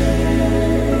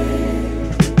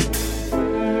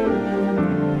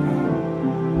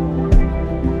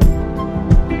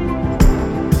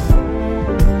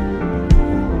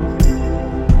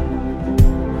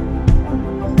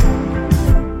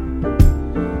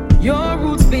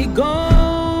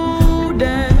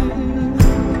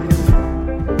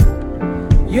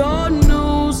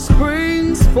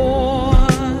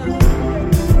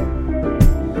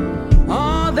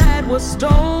 was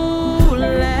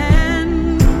stolen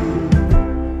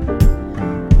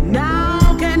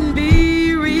now can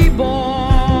be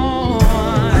reborn.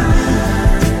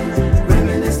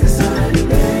 Reminisce the sunny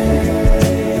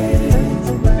day.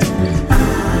 I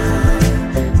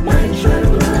might try to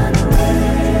run away,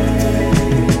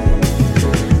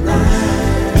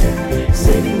 like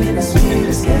sitting in the sweet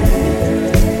escape.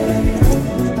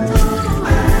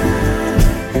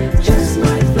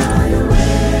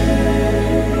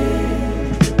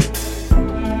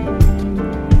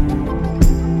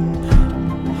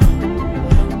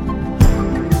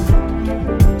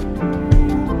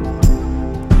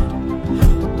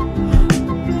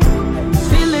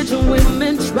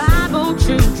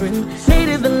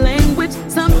 Native language,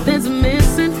 something's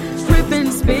missing.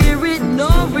 Stripping spirit,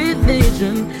 no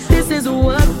religion. This is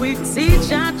what we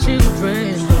teach our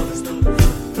children.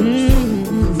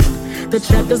 The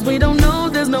chapters we don't know,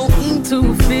 there's no ink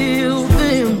to fill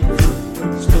them.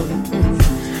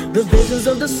 The visions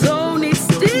of the soul need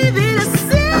Stevie to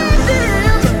see them.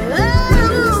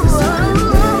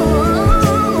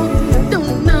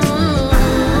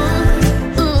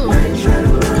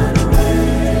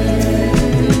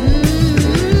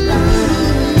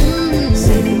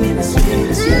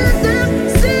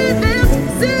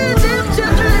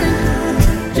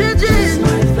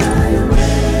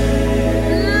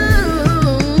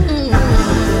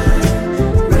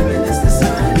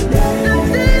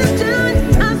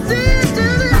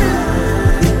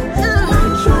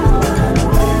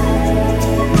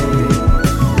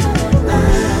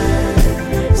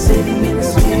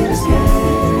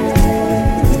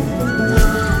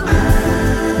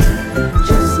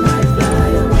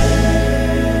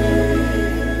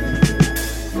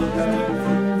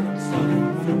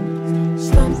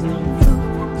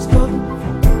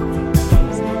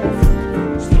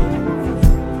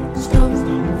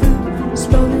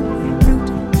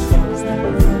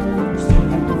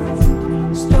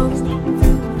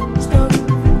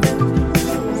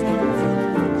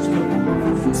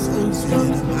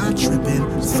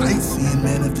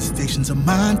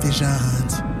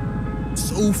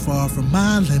 From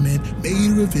my limit,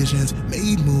 made revisions,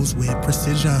 made moves with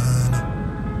precision.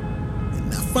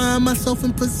 And I find myself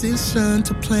in position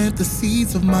to plant the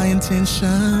seeds of my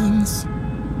intentions.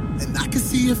 And I can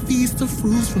see a feast of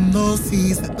fruits from those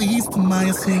seeds that leads to my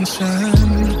ascension.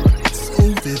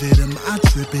 So vivid, am I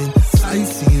tripping?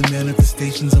 Sightseeing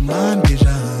manifestations of my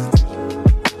visions.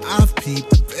 I've peeped,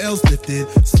 the veils lifted,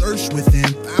 searched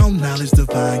within, found knowledge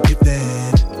divine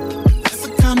gifted. That's a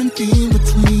common theme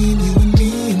between you and me.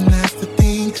 That's the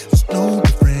thing, there's no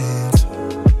difference.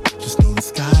 Just know the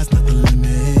sky's not the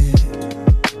limit.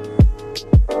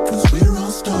 'Cause we're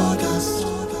all stardust,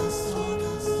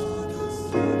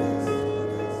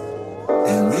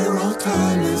 and we're all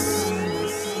timeless.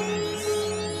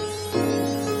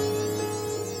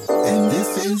 And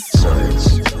this is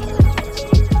science.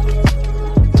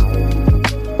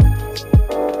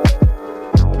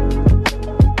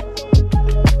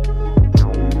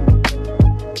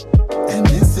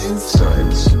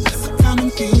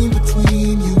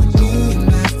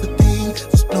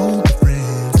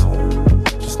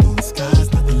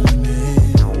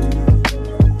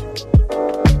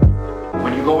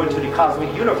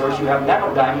 Universe, you have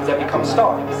nano diamonds that become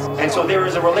stars. And so there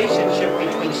is a relationship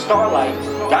between starlight,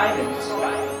 diamonds,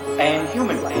 and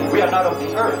human life. We are not of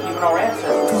the earth, even our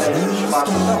ancestors said in Shabbat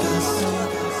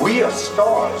Shalom. We are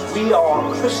stars. We are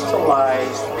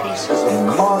crystallized pieces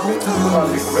of carbon put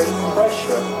under great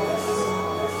pressure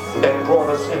that brought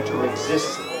us into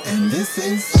existence. And this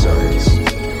is science.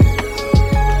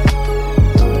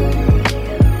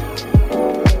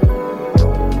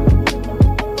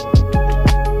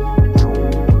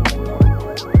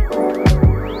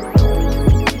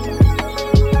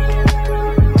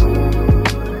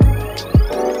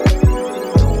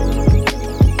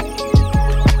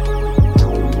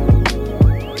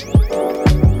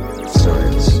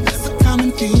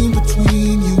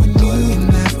 Between you and me, and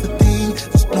that's the thing.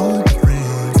 There's no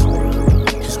difference.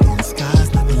 Just know the sky's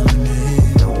not the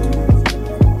limit.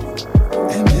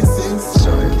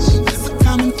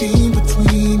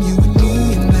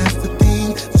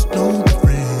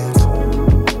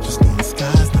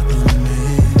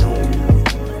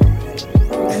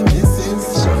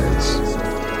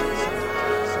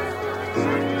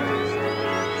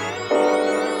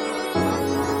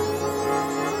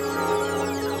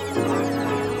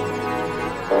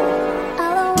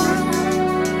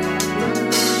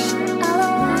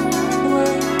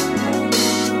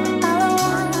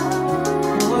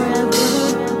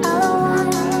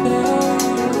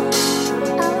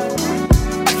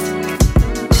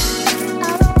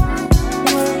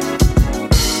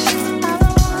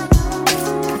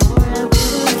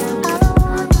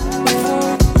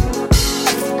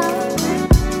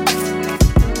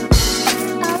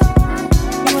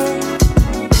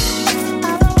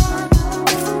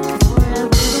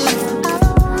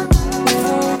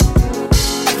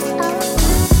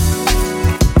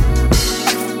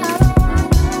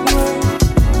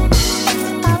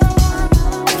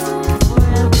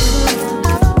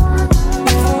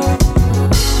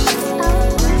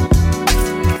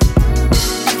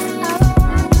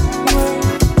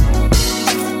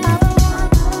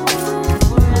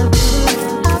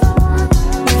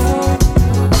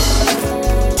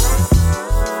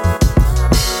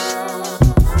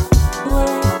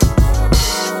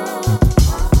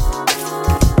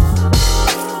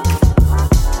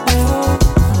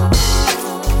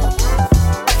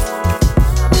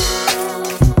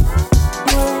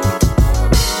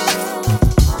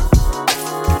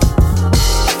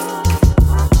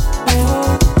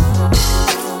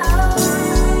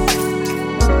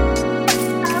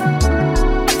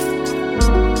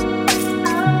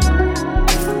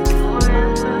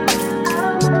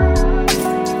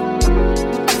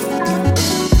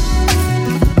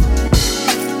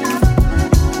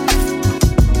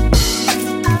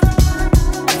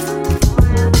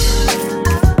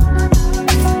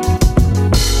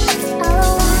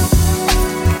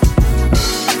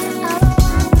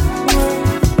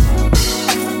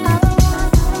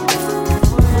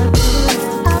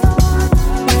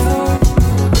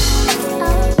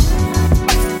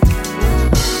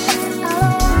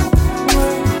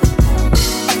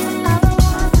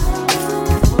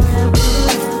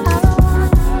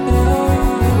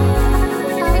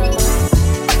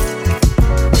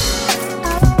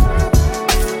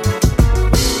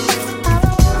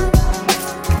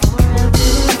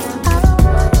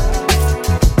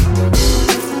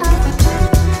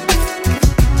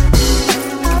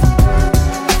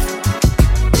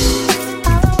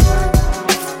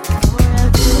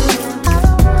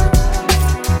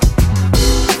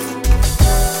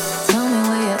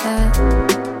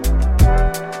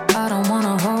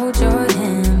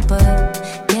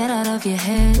 off your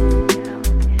head.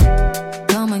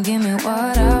 Come and give me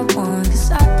what I want,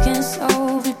 'cause I can't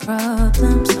solve your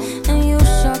problems, and you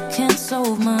sure can't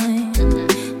solve mine.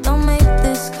 Don't make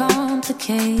this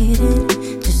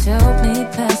complicated, just help me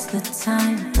pass the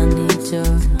time. I need your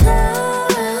love.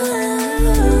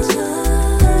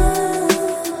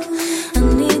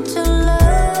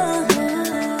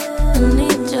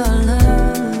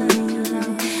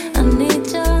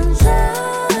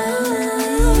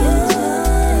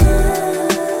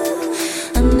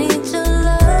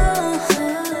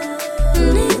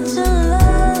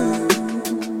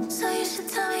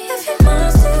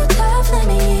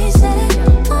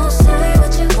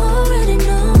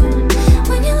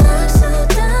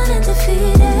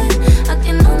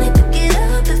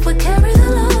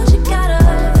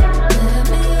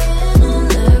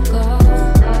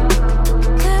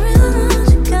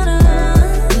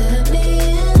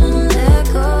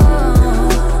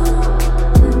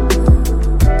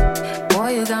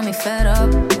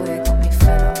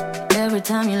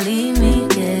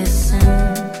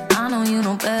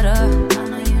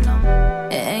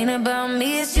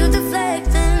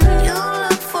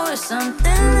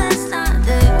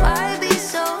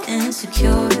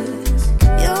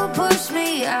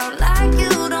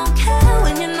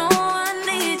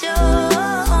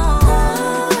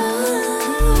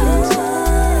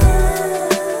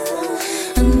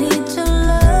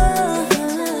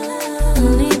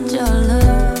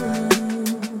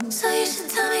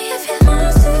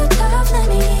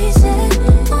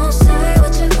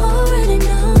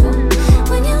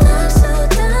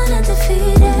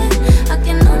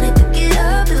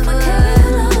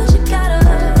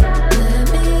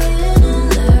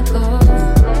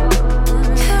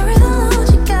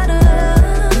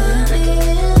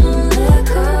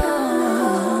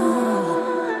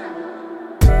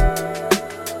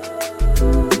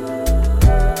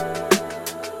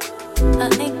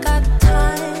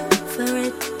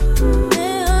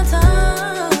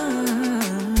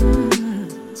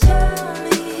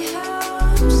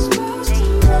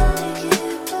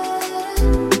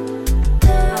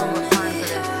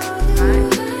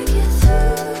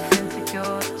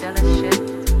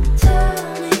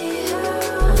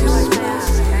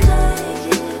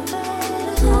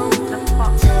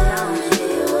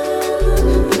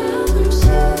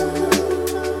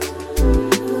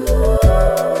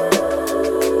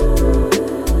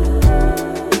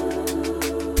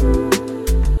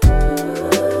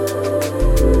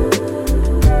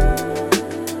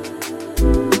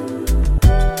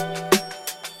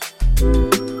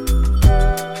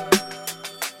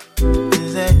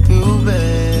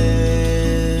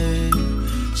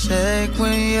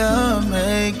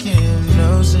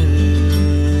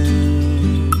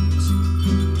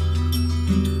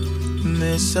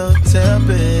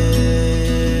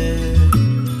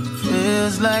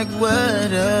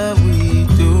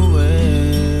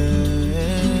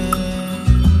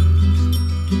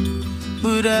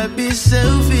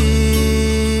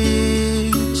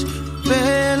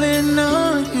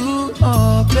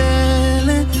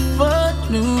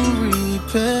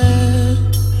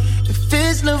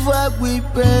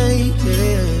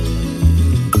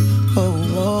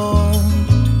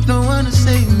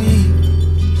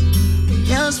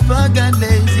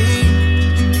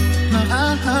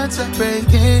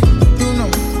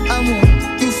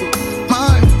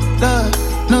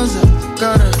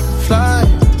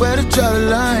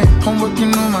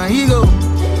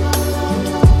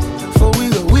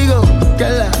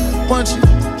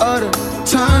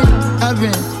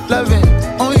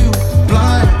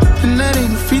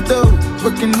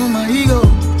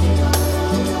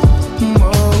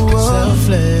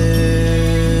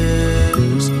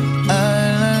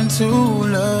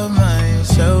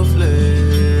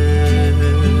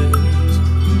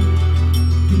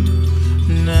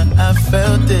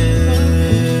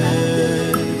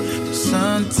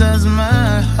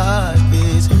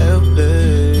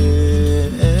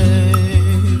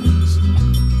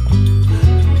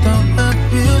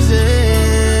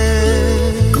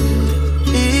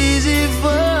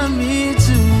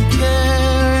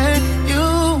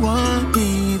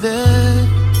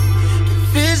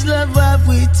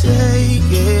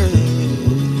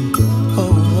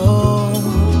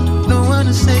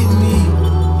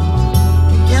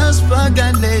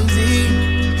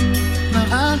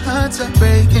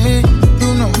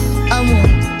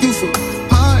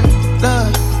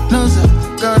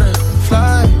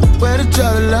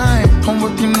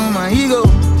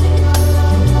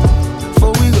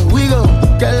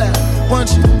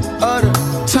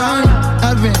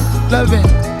 Loving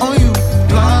on you,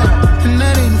 blind, and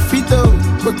that ain't a free throw.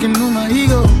 Working on my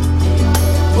ego.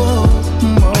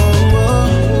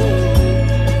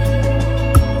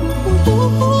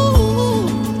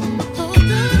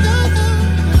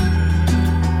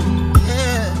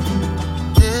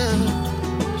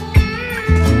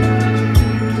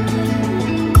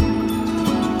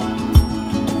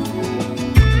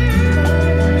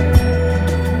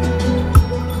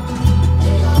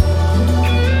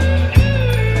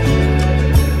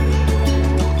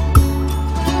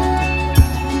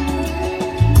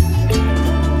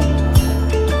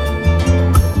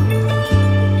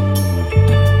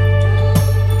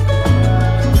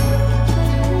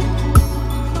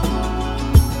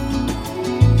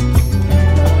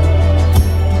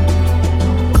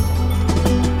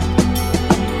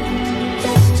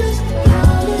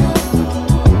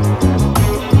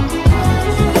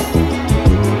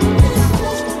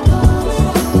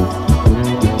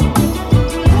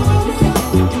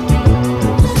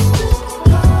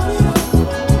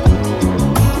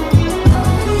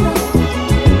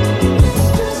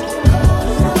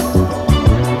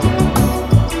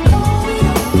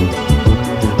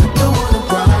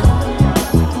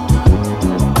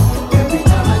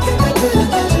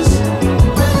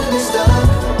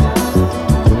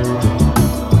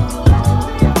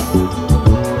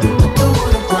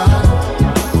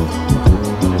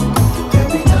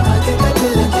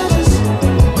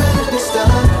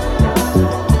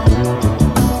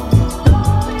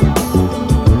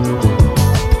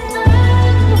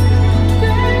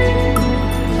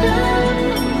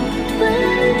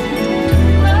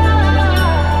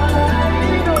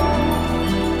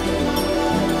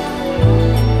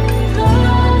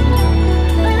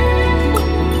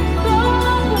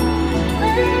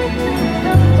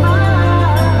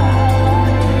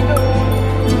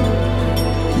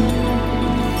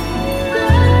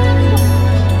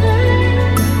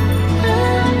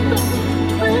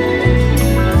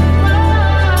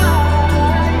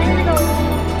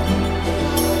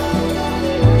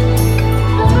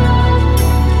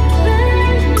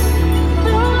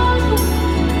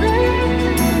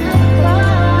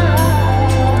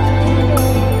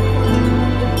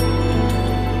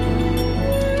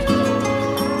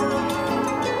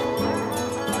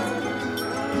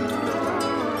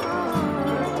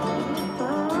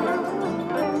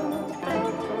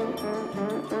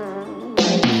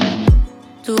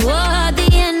 Toward the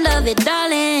end of it,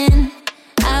 darling,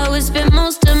 I would spend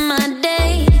most of my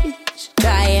days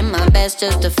trying my best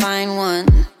just to find one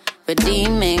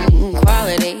redeeming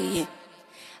quality.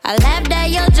 I laughed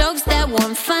at your jokes that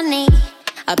weren't funny.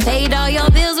 I paid all your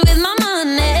bills with my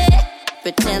money,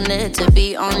 pretended to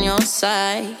be on your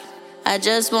side. I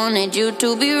just wanted you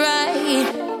to be right.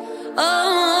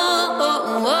 Oh, oh,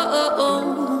 oh, oh, oh,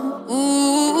 oh. Ooh.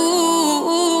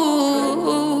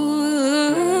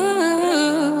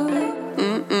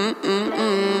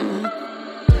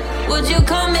 Would you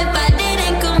come if I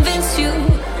didn't convince you?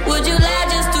 Would you lie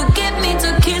just to get me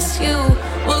to kiss you?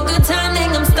 What good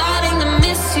timing, I'm starting to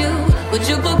miss you. Would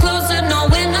you pull closer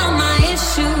knowing all my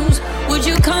issues? Would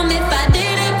you come if I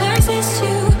didn't persist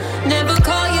you? Never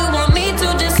call you, want me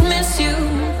to dismiss you?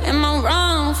 Am I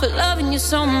wrong for loving you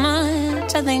so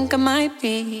much? I think I might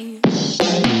be.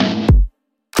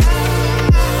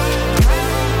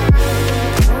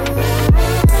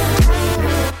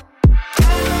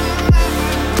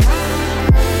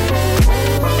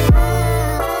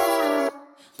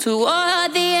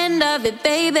 Toward the end of it,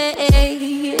 baby,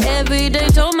 every day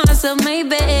told myself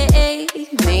maybe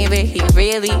he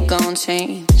really gon'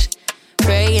 change.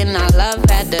 Praying our love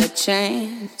had the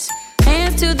chance.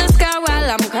 Hands to the sky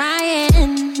while I'm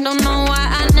crying. Don't know why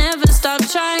I never stop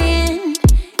trying.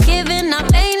 Giving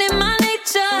up ain't in my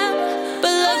nature,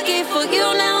 but lucky for you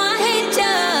now I hate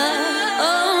ya.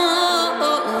 Oh,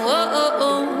 oh, oh, oh,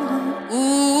 oh.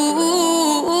 Ooh.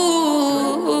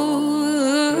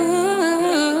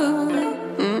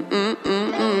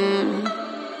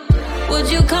 Would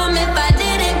you come if I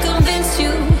didn't convince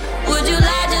you? Would you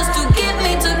lie just to get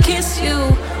me to kiss you?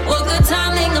 What good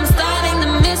timing, I'm starting to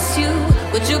miss you.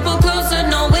 Would you pull closer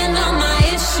knowing all my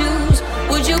issues?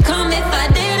 Would you come if I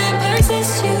didn't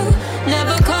persist you?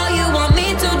 Never call you, want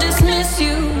me to dismiss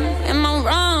you? Am I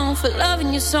wrong for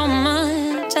loving you so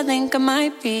much? I think I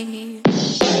might be.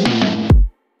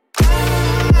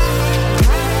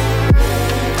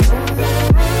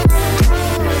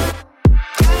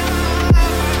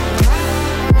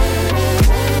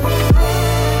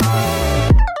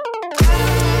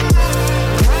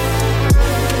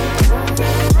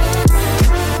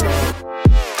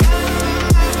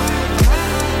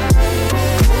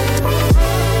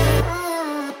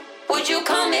 Would you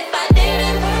come if I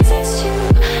didn't persist you?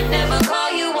 Never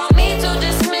call you, want me to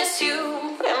dismiss you?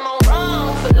 Am I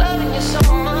wrong for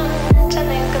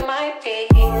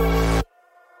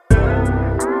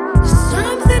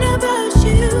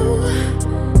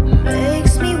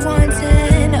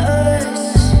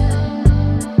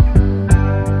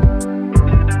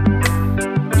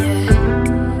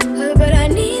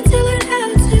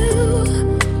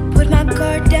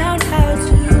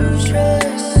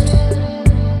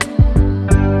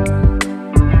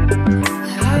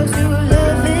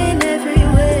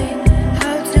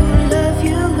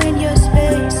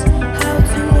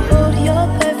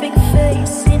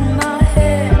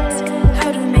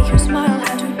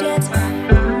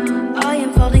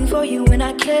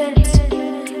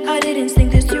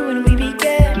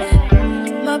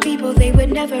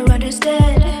never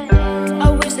understand.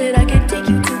 I wish that I could take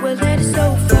you to a land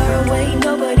so far away.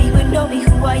 Nobody would know me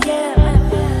who I am.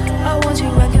 I want to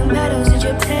run through meadows in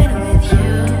Japan with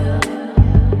you.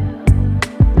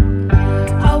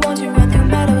 I want to run through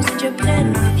meadows in Japan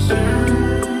with you.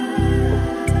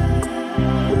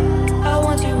 I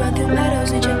want to run through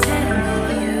meadows in Japan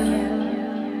with you.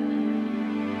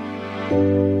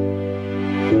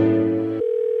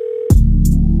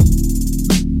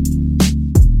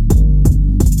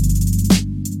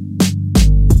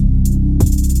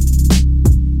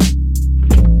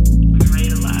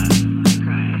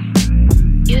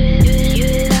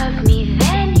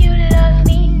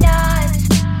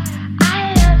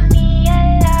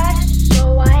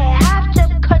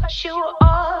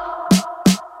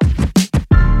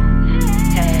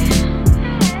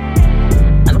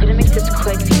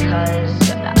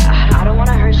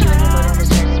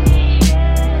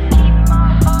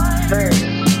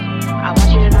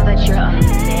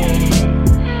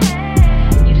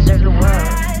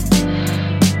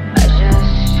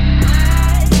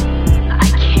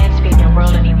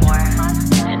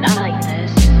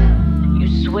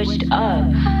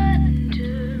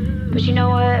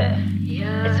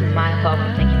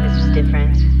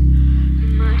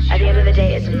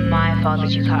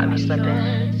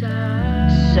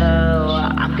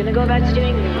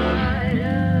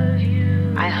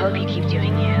 I hope you keep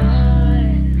doing you.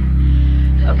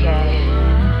 Okay,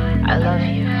 I love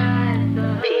you.